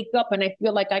 I wake up and I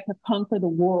feel like I could conquer the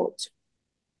world.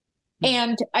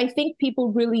 And I think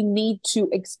people really need to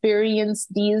experience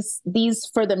these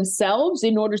for themselves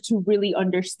in order to really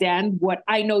understand what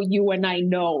I know you and I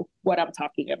know what I'm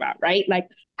talking about, right? Like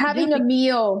having a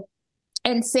meal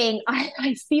and saying,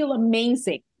 I feel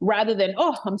amazing rather than,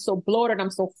 oh, I'm so bloated,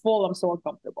 I'm so full, I'm so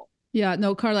uncomfortable. Yeah,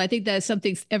 no, Karla, I think that's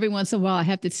something every once in a while I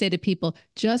have to say to people,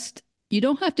 you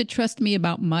don't have to trust me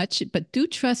about much, but do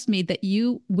trust me that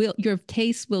your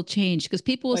taste will change because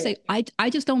people will say, I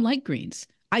just don't like greens.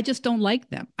 I just don't like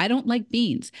them. I don't like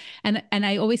beans. And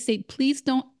I always say, please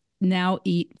don't now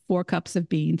eat 4 cups of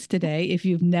beans today. If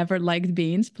you've never liked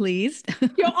beans, please.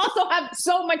 You'll also have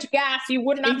so much gas. You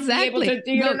would not be able to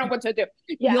do, you don't know what to do.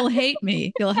 Yeah. You'll hate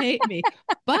me. You'll hate me.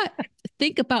 But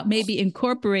think about maybe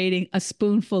incorporating a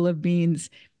spoonful of beans,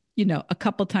 a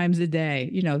couple times a day,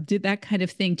 do that kind of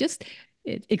thing. Just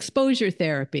exposure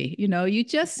therapy. You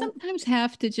just sometimes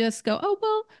have to just go, oh,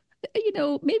 well,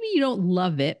 maybe you don't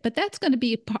love it, but that's going to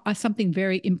be something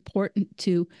very important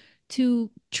to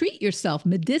treat yourself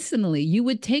medicinally. You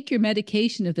would take your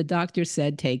medication if the doctor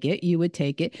said take it, you would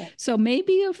take it. Okay. So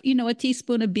maybe a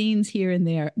teaspoon of beans here and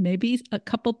there, maybe a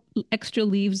couple extra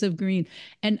leaves of green.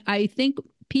 And I think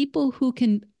people who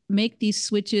can make these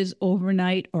switches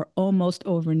overnight or almost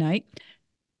overnight,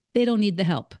 they don't need the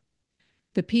help.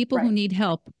 The people who need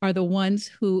help are the ones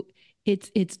who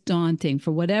it's daunting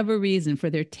for whatever reason,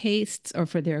 for their tastes or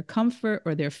for their comfort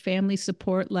or their family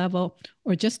support level,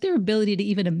 or just their ability to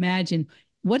even imagine,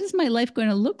 what is my life going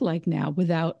to look like now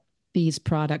without these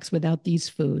products, without these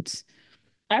foods?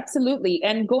 Absolutely.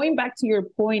 And going back to your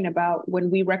point about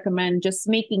when we recommend just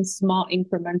making small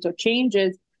incremental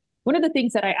changes, one of the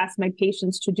things that I ask my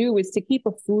patients to do is to keep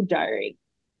a food diary.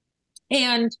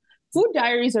 And food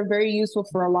diaries are very useful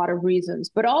for a lot of reasons,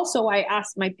 but also I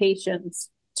ask my patients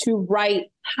to write,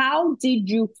 how did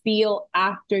you feel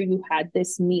after you had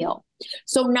this meal?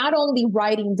 So not only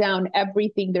writing down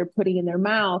everything they're putting in their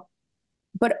mouth,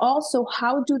 but also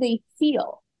how do they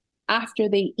feel after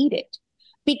they eat it?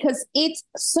 Because it's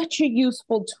such a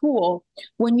useful tool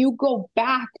when you go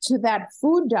back to that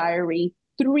food diary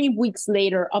 3 weeks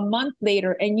later, a month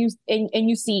later, and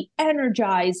you see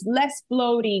energized, less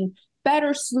bloating,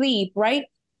 better sleep, right?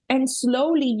 And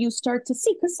slowly you start to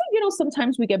see, because,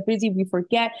 sometimes we get busy, we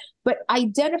forget, but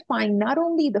identifying not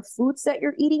only the foods that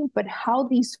you're eating, but how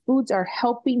these foods are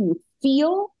helping you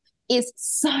feel is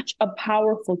such a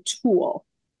powerful tool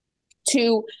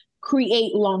to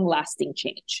create long-lasting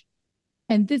change.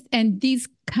 And these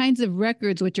kinds of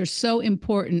records, which are so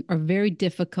important, are very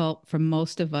difficult for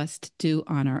most of us to do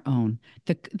on our own.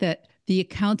 The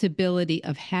accountability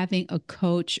of having a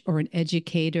coach or an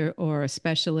educator or a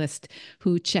specialist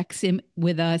who checks in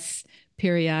with us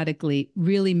periodically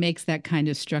really makes that kind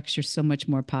of structure so much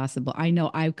more possible. I know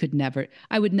I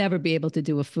would never be able to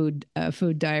do a food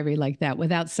diary like that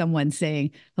without someone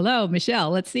saying, "Hello, Michelle,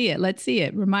 let's see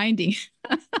it," reminding.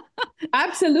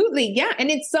 Absolutely. Yeah. And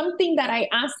it's something that I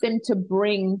ask them to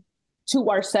bring to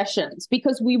our sessions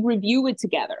because we review it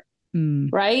together.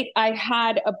 Right. I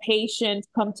had a patient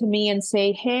come to me and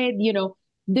say, hey,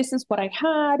 this is what I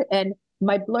had. And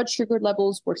my blood sugar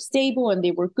levels were stable and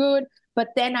they were good.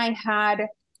 But then I had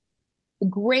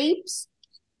grapes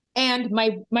and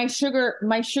my sugar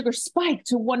spiked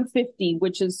to 150,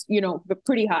 which is,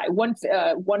 pretty high,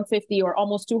 150 or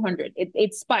almost 200.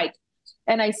 It spiked.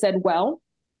 And I said, well,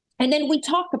 and then we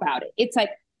talk about it. It's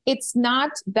like, it's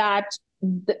not that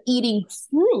the eating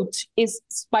fruit is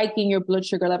spiking your blood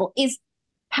sugar level, is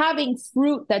having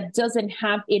fruit that doesn't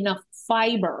have enough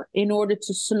fiber in order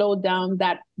to slow down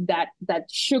that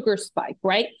sugar spike,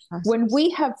 right? Awesome. When we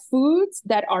have foods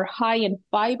that are high in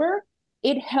fiber,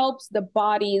 it helps the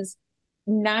body's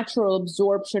natural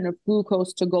absorption of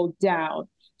glucose to go down.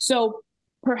 So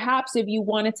perhaps if you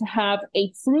wanted to have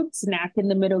a fruit snack in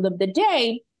the middle of the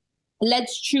day,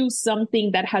 let's choose something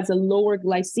that has a lower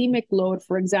glycemic load.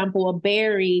 For example,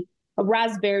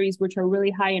 raspberries, which are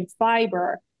really high in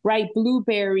fiber, right?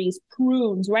 Blueberries,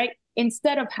 prunes, right?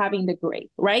 Instead of having the grape,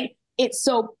 right?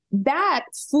 So that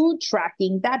food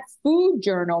tracking, that food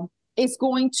journal is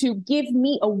going to give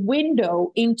me a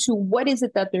window into what is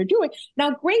it that they're doing.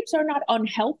 Now, grapes are not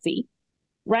unhealthy,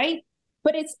 right?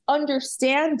 But it's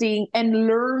understanding and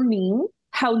learning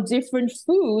how different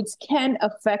foods can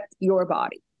affect your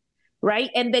body.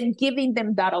 Right. And then giving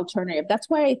them that alternative. That's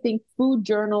why I think food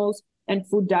journals and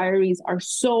food diaries are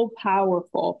so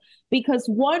powerful because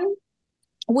one,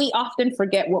 we often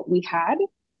forget what we had,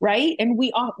 right? And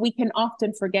we can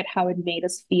often forget how it made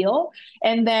us feel.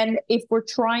 And then if we're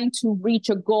trying to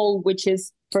reach a goal, which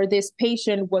is for this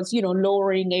patient was,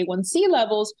 lowering A1C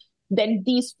levels, then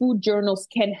these food journals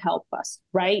can help us,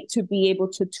 right? To be able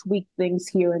to tweak things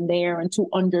here and there and to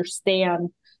understand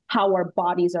how our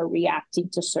bodies are reacting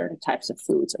to certain types of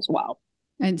foods as well.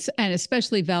 And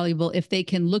especially valuable if they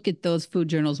can look at those food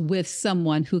journals with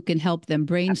someone who can help them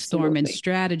brainstorm and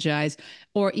strategize,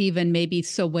 or even maybe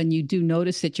so when you do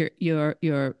notice that your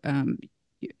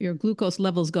glucose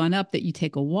level's gone up, that you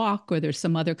take a walk or there's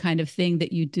some other kind of thing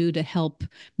that you do to help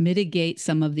mitigate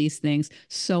some of these things.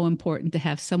 So important to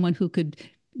have someone who could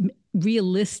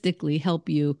realistically help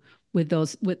you with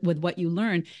those, with what you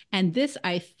learn. And this,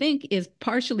 I think, is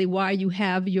partially why you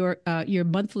have your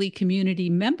monthly community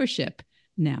membership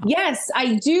now. Yes,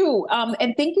 I do.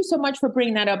 And thank you so much for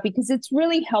bringing that up because it's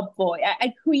really helpful.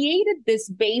 I created this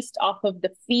based off of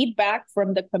the feedback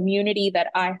from the community that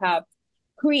I have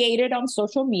created on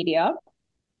social media.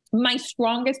 My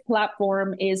strongest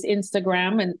platform is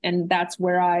Instagram, and that's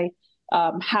where I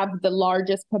have the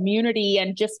largest community.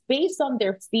 And just based on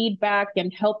their feedback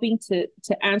and helping to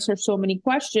answer so many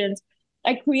questions,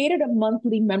 I created a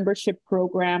monthly membership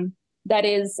program that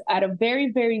is at a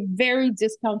very, very, very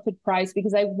discounted price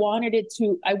because I wanted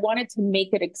to make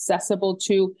it accessible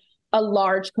to a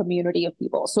large community of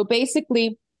people. So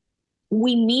basically,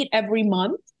 we meet every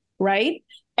month, right?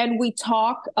 And we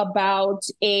talk about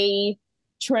a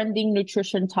trending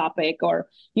nutrition topic or,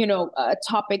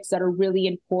 topics that are really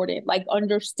important, like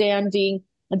understanding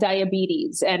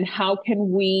diabetes and how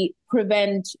can we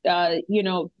prevent,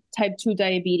 type 2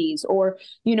 diabetes, or,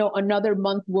 another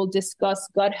month we'll discuss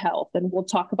gut health and we'll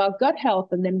talk about gut health.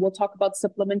 And then we'll talk about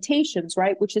supplementations,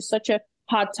 right? Which is such a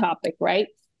hot topic, right?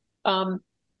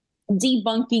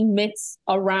 Debunking myths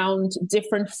around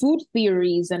different food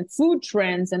theories and food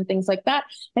trends and things like that.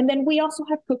 And then we also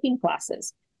have cooking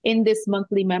classes in this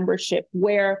monthly membership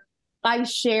where I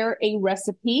share a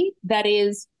recipe that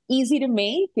is easy to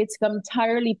make. It's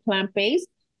entirely plant-based.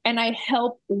 And I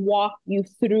help walk you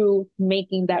through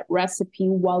making that recipe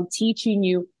while teaching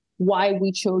you why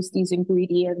we chose these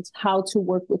ingredients, how to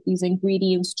work with these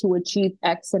ingredients to achieve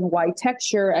X and Y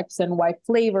texture, X and Y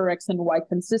flavor, X and Y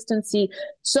consistency.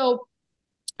 So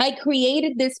I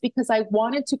created this because I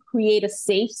wanted to create a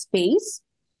safe space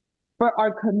for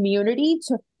our community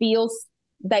to feel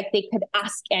like they could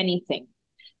ask anything,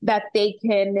 that they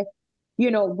can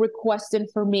request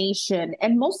information,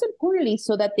 and most importantly,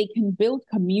 so that they can build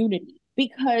community.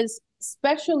 Because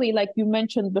especially like you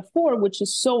mentioned before, which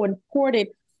is so important,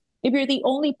 if you're the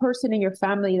only person in your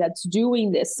family that's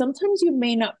doing this, sometimes you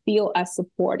may not feel as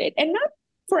supported. And not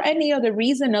for any other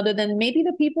reason other than maybe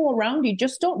the people around you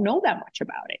just don't know that much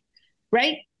about it,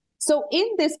 right? So in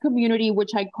this community,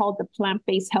 which I call the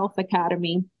Plant-Based Health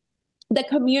Academy, the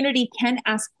community can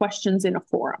ask questions in a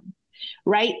forum,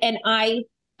 right? And I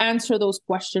answer those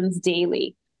questions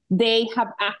daily. They have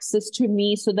access to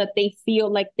me so that they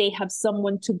feel like they have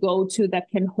someone to go to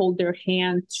that can hold their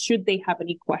hand should they have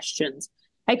any questions.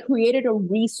 I created a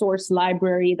resource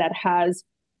library that has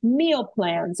meal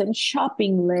plans and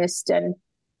shopping lists and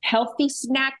healthy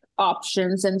snack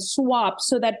options and swaps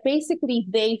so that basically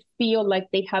they feel like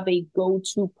they have a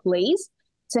go-to place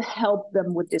to help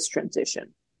them with this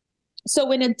transition.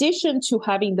 So in addition to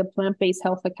having the Plant-Based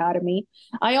Health Academy,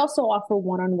 I also offer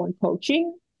one-on-one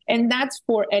coaching, and that's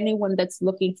for anyone that's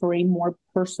looking for a more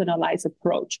personalized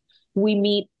approach. We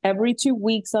meet every 2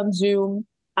 weeks on Zoom.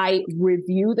 I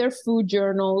review their food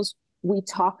journals. We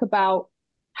talk about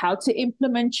how to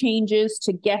implement changes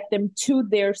to get them to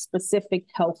their specific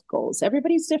health goals.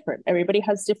 Everybody's different. Everybody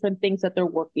has different things that they're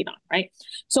working on, right?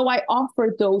 So I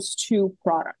offer those two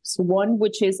products, one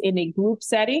which is in a group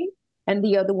setting and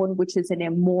the other one which is in a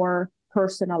more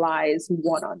personalized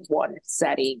one-on-one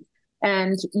setting.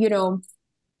 And, you know,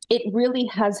 it really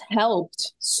has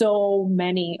helped so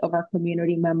many of our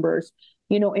community members,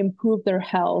 you know, improve their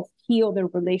health, heal their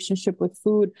relationship with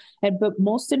food, but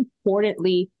most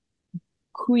importantly,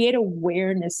 create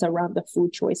awareness around the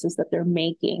food choices that they're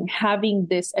making. Having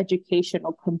this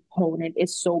educational component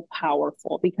is so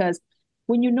powerful because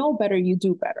when you know better, you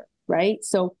do better, right?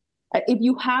 So if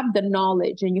you have the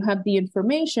knowledge and you have the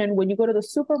information, when you go to the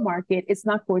supermarket, it's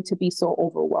not going to be so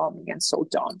overwhelming and so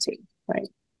daunting, right?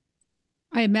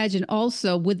 I imagine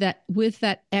also with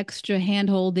that extra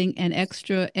handholding and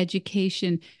extra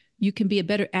education, you can be a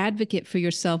better advocate for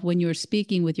yourself when you're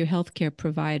speaking with your healthcare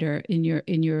provider in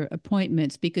your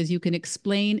appointments, because you can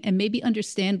explain and maybe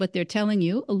understand what they're telling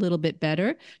you a little bit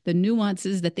better, the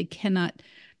nuances that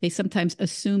they sometimes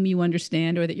assume you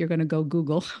understand or that you're going to go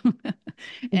Google.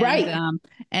 and, right.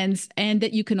 And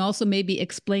that you can also maybe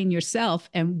explain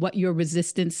yourself and what your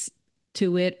resistance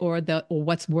to it or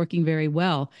what's working very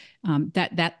well.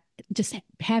 That just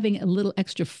having a little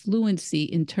extra fluency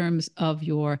in terms of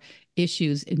your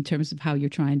issues, in terms of how you're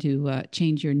trying to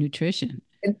change your nutrition.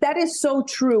 That is so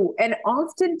true. And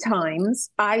oftentimes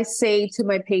I say to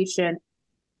my patient,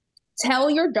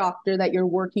 tell your doctor that you're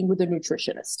working with a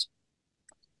nutritionist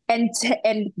and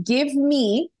give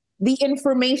me the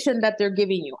information that they're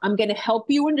giving you. I'm going to help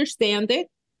you understand it.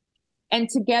 And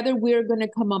together we're going to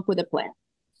come up with a plan.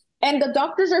 And the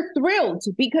doctors are thrilled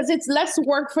because it's less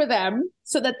work for them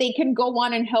so that they can go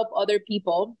on and help other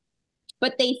people.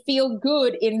 But they feel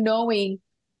good in knowing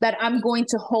that I'm going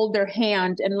to hold their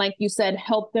hand and, like you said,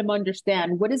 help them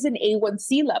understand what is an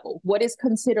A1C level, what is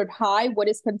considered high, what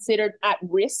is considered at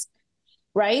risk,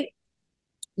 right?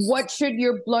 What should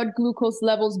your blood glucose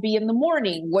levels be in the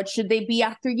morning? What should they be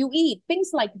after you eat?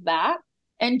 Things like that.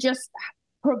 And just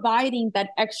providing that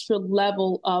extra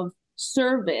level of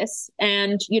service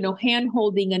and, you know,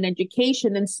 hand-holding and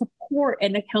education and support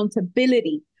and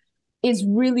accountability is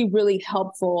really, really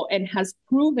helpful and has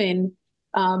proven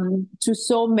to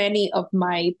so many of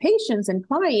my patients and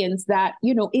clients that,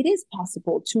 you know, it is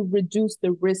possible to reduce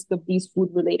the risk of these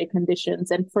food-related conditions.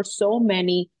 And for so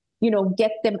many, you know,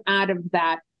 get them out of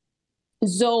that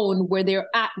zone where they're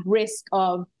at risk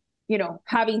of, you know,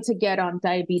 having to get on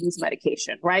diabetes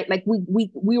medication, right? Like we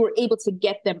were able to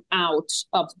get them out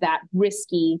of that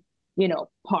risky, you know,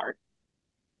 part.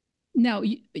 Now,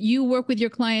 you work with your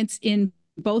clients in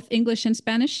both English and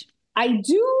Spanish? I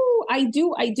do.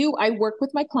 I work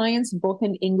with my clients both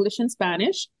in English and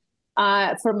Spanish.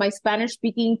 For my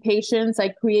Spanish-speaking patients, I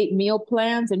create meal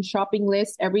plans and shopping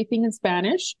lists, everything in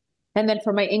Spanish. And then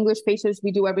for my English patients,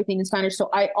 we do everything in Spanish. So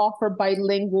I offer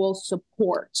bilingual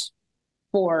support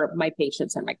for my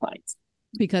patients and my clients.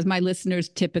 Because my listeners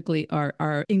typically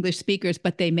are English speakers,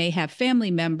 but they may have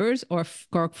family members or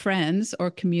friends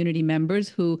or community members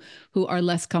who are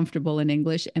less comfortable in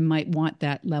English and might want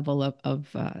that level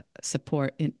of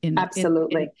support.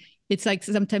 Absolutely. It's like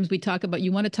sometimes we talk about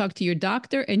you want to talk to your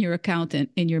doctor and your accountant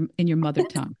in your mother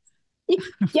tongue.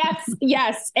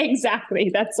 Yes, exactly.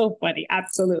 That's so funny.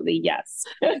 Absolutely. Yes.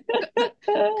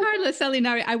 Karla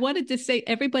Salinari, I wanted to say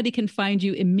everybody can find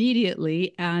you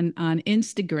immediately on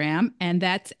Instagram, and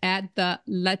that's at the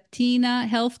Latina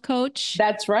Health Coach.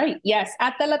 That's right. Yes.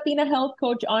 At the Latina Health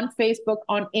Coach on Facebook,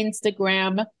 on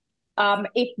Instagram.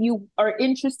 If you are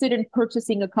interested in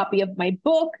purchasing a copy of my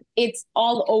book, it's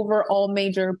all over all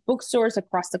major bookstores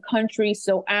across the country.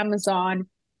 So Amazon,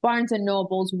 Barnes and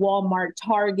Nobles, Walmart,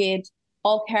 Target,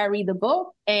 all carry the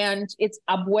book, and it's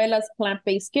Abuela's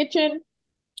Plant-Based Kitchen.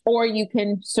 or you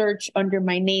can search under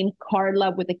my name,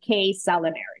 Karla with a K,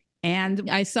 Salinari. And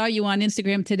I saw you on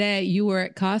Instagram today. You were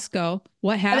at Costco.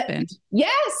 What happened?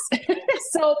 Yes.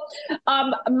 So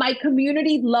my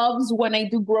community loves when I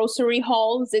do grocery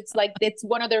hauls. It's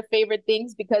one of their favorite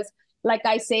things because, like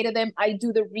I say to them, I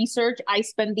do the research. I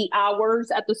spend the hours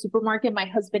at the supermarket. My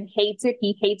husband hates it.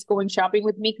 He hates going shopping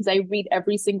with me because I read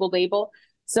every single label.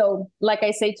 So like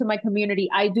I say to my community,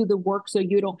 I do the work so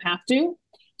you don't have to.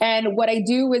 And what I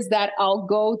do is that I'll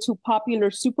go to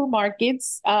popular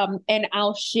supermarkets and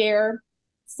I'll share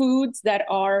foods that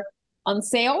are on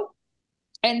sale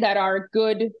and that are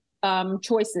good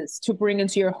choices to bring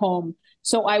into your home.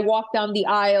 So I walk down the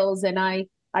aisles and I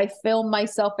film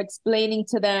myself explaining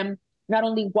to them not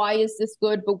only why is this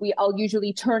good, but I'll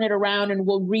usually turn it around and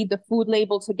we'll read the food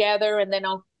label together, and then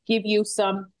I'll give you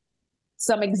some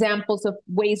examples of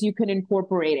ways you can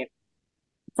incorporate it.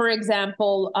 For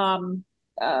example,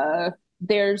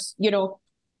 there's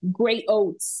great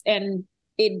oats, and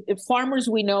Farmers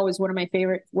We Know is one of my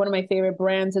favorite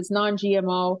brands. It's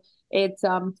non-GMO. It's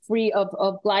free of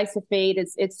glyphosate.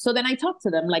 It's so then I talk to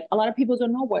them, like, a lot of people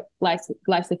don't know what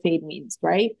glyphosate means,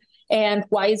 right? And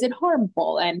why is it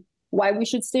harmful and why we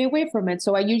should stay away from it.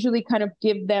 So I usually kind of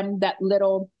give them that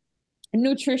little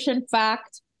nutrition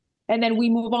fact, and then we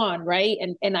move on, right?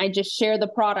 And I just share the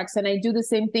products, and I do the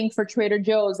same thing for Trader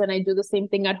Joe's, and I do the same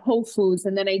thing at Whole Foods,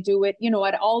 and then I do it,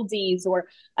 at Aldi's or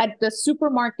at the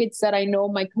supermarkets that I know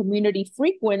my community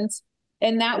frequents.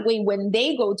 And that way, when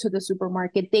they go to the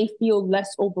supermarket, they feel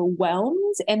less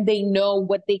overwhelmed and they know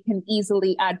what they can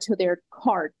easily add to their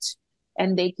cart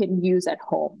and they can use at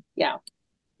home. Yeah.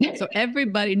 So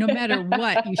everybody, no matter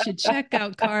what, you should check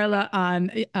out Karla on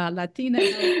Latina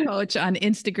Health Coach on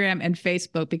Instagram and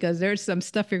Facebook, because there's some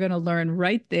stuff you're going to learn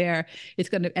right there.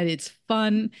 And it's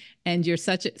fun, and you're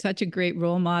such a great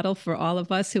role model for all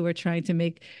of us who are trying to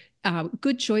make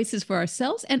good choices for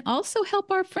ourselves and also help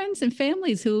our friends and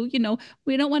families who,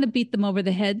 we don't want to beat them over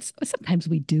the heads. Sometimes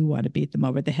we do want to beat them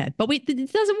over the head, but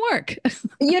it doesn't work.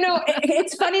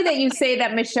 It's funny that you say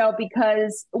that, Michelle,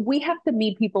 because we have to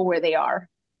meet people where they are.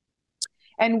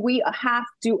 And we have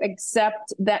to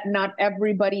accept that not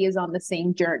everybody is on the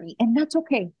same journey, and that's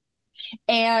okay.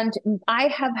 And I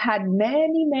have had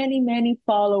many, many, many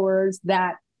followers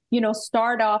that,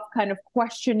 start off kind of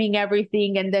questioning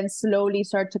everything and then slowly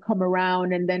start to come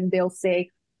around. And then they'll say,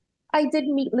 I did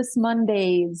meatless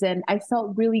Mondays and I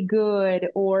felt really good.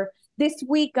 Or this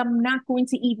week, I'm not going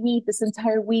to eat meat this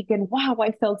entire week. And wow,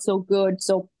 I felt so good.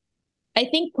 So I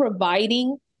think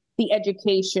providing the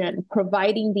education,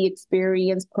 providing the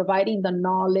experience, providing the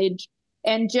knowledge,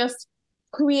 and just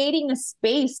creating a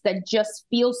space that just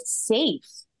feels safe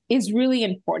is really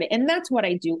important. And that's what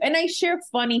I do. And I share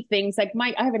funny things. Like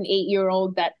I have an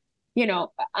 8-year-old that,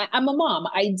 I'm a mom.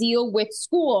 I deal with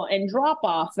school and drop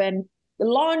off and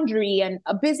laundry and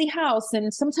a busy house.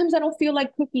 And sometimes I don't feel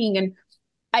like cooking. And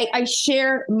I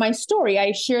share my story.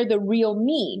 I share the real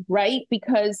me, right?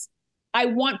 Because I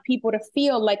want people to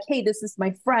feel like, hey, this is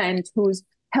my friend who's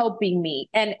helping me.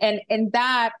 And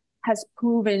that has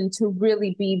proven to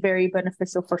really be very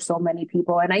beneficial for so many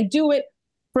people. And I do it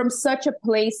from such a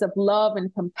place of love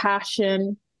and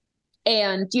compassion.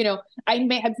 And,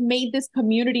 I have made this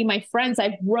community my friends.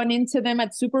 I've run into them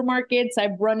at supermarkets.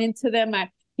 I've run into them at,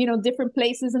 different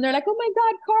places. And they're like, oh my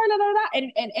God, Karla, blah,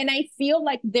 blah. And I feel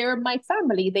like they're my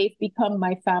family. They've become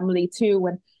my family too.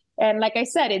 And like I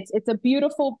said,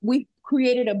 we've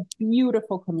created a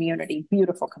beautiful community. We're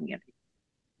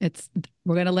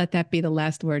going to let that be the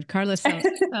last word. Karla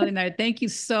Salinari, thank you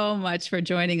so much for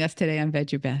joining us today on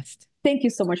Veg Your Best. Thank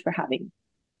you so much for having me.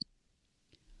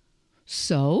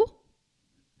 So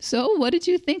what did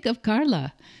you think of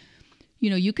Karla?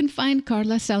 You can find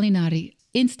Karla Salinari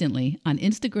instantly on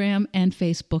Instagram and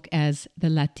Facebook as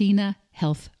the Latina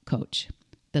Health Coach.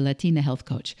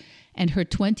 And her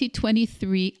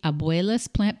 2023 Abuela's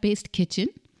Plant-Based Kitchen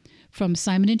from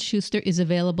Simon & Schuster is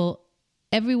available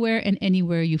everywhere and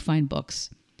anywhere you find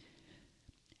books.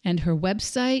 And her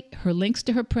website, her links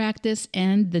to her practice,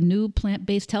 and the new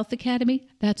Plant-Based Health Academy,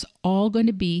 that's all going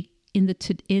to be in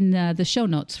the show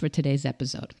notes for today's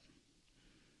episode.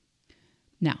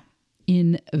 Now,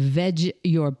 in Veg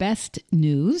Your Best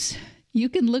news, you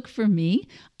can look for me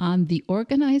on the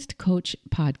Organized Coach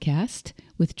podcast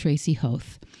with Tracy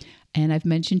Hoth. And I've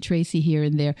mentioned Tracy here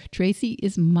and there. Tracy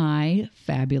is my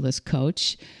fabulous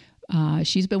coach.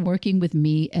 She's been working with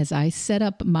me as I set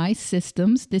up my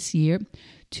systems this year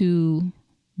to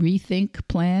rethink,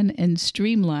 plan, and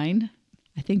streamline.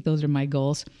 I think those are my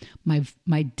goals.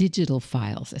 My digital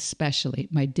files, especially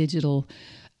my digital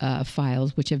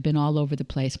files, which have been all over the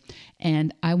place.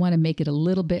 And I want to make it a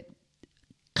little bit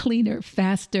cleaner,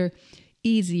 faster,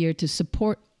 easier to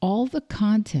support all the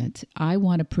content I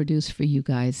want to produce for you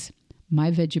guys,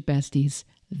 my Veg Your Besties,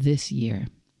 this year.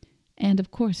 And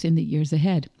of course, in the years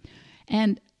ahead.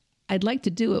 And I'd like to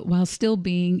do it while still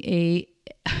being a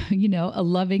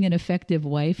loving and effective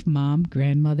wife, mom,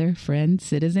 grandmother, friend,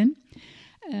 citizen.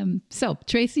 So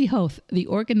Tracy Hoth, the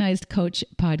Organized Coach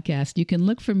podcast, you can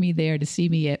look for me there to see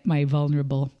me at my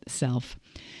vulnerable self.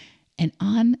 And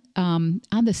on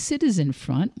the citizen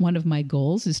front, one of my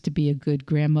goals is to be a good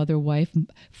grandmother, wife,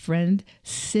 friend,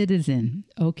 citizen.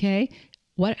 Okay?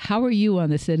 How are you on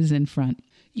the citizen front?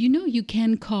 You know you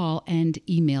can call and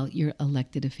email your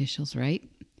elected officials, right?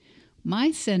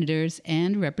 My senators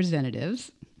and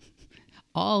representatives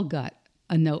all got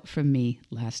a note from me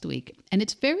last week. And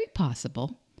it's very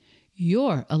possible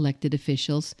your elected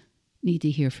officials need to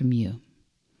hear from you.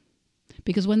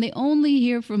 Because when they only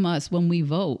hear from us when we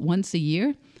vote once a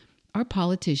year, our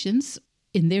politicians,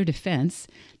 in their defense,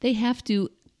 they have to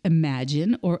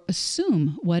imagine or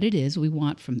assume what it is we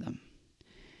want from them.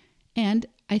 And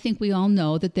I think we all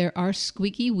know that there are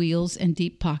squeaky wheels and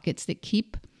deep pockets that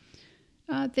keep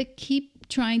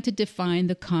trying to define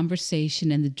the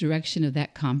conversation and the direction of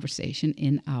that conversation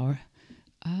in our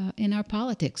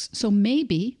politics. So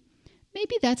maybe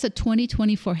that's a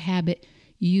 2024 habit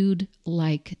you'd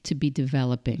like to be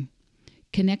developing,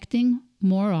 connecting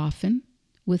more often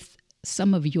with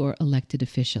some of your elected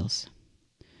officials.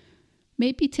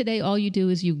 Maybe today all you do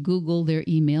is you Google their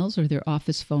emails or their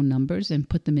office phone numbers and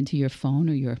put them into your phone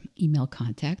or your email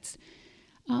contacts.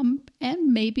 And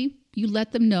maybe you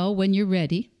let them know when you're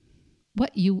ready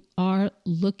what you are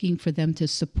looking for them to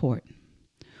support,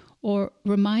 or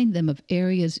remind them of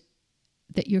areas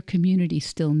that your community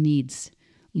still needs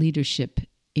leadership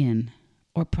in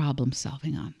or problem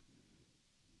solving on.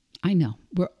 I know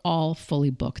we're all fully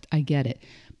booked. I get it.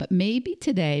 But maybe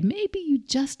today, maybe you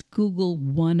just Google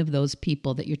one of those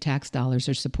people that your tax dollars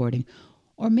are supporting.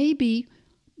 Or maybe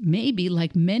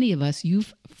like many of us,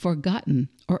 you've forgotten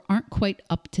or aren't quite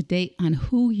up to date on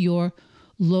who your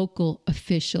local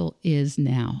official is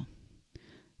now.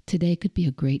 Today could be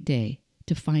a great day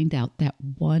to find out that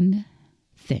one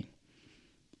thing.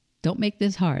 Don't make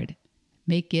this hard.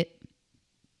 Make it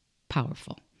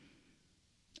powerful.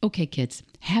 Okay, kids,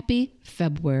 happy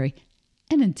February.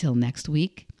 And until next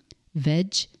week,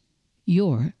 veg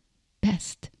your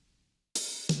best.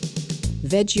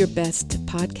 Veg Your Best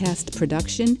podcast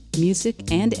production,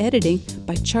 music, and editing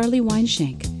by Charlie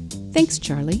Weinshank. Thanks,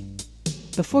 Charlie.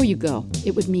 Before you go,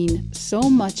 it would mean so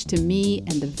much to me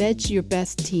and the Veg Your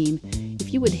Best team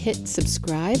if you would hit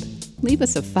subscribe, leave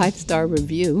us a 5-star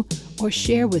review, or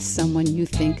share with someone you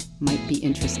think might be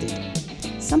interested.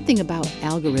 Something about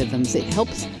algorithms, it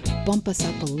helps bump us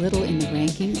up a little in the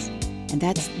rankings, and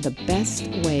that's the best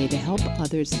way to help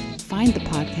others find the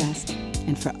podcast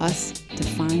and for us to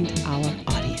find our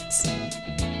audience.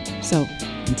 So,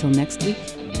 until next week,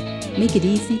 make it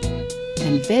easy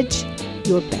and veg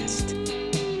your best.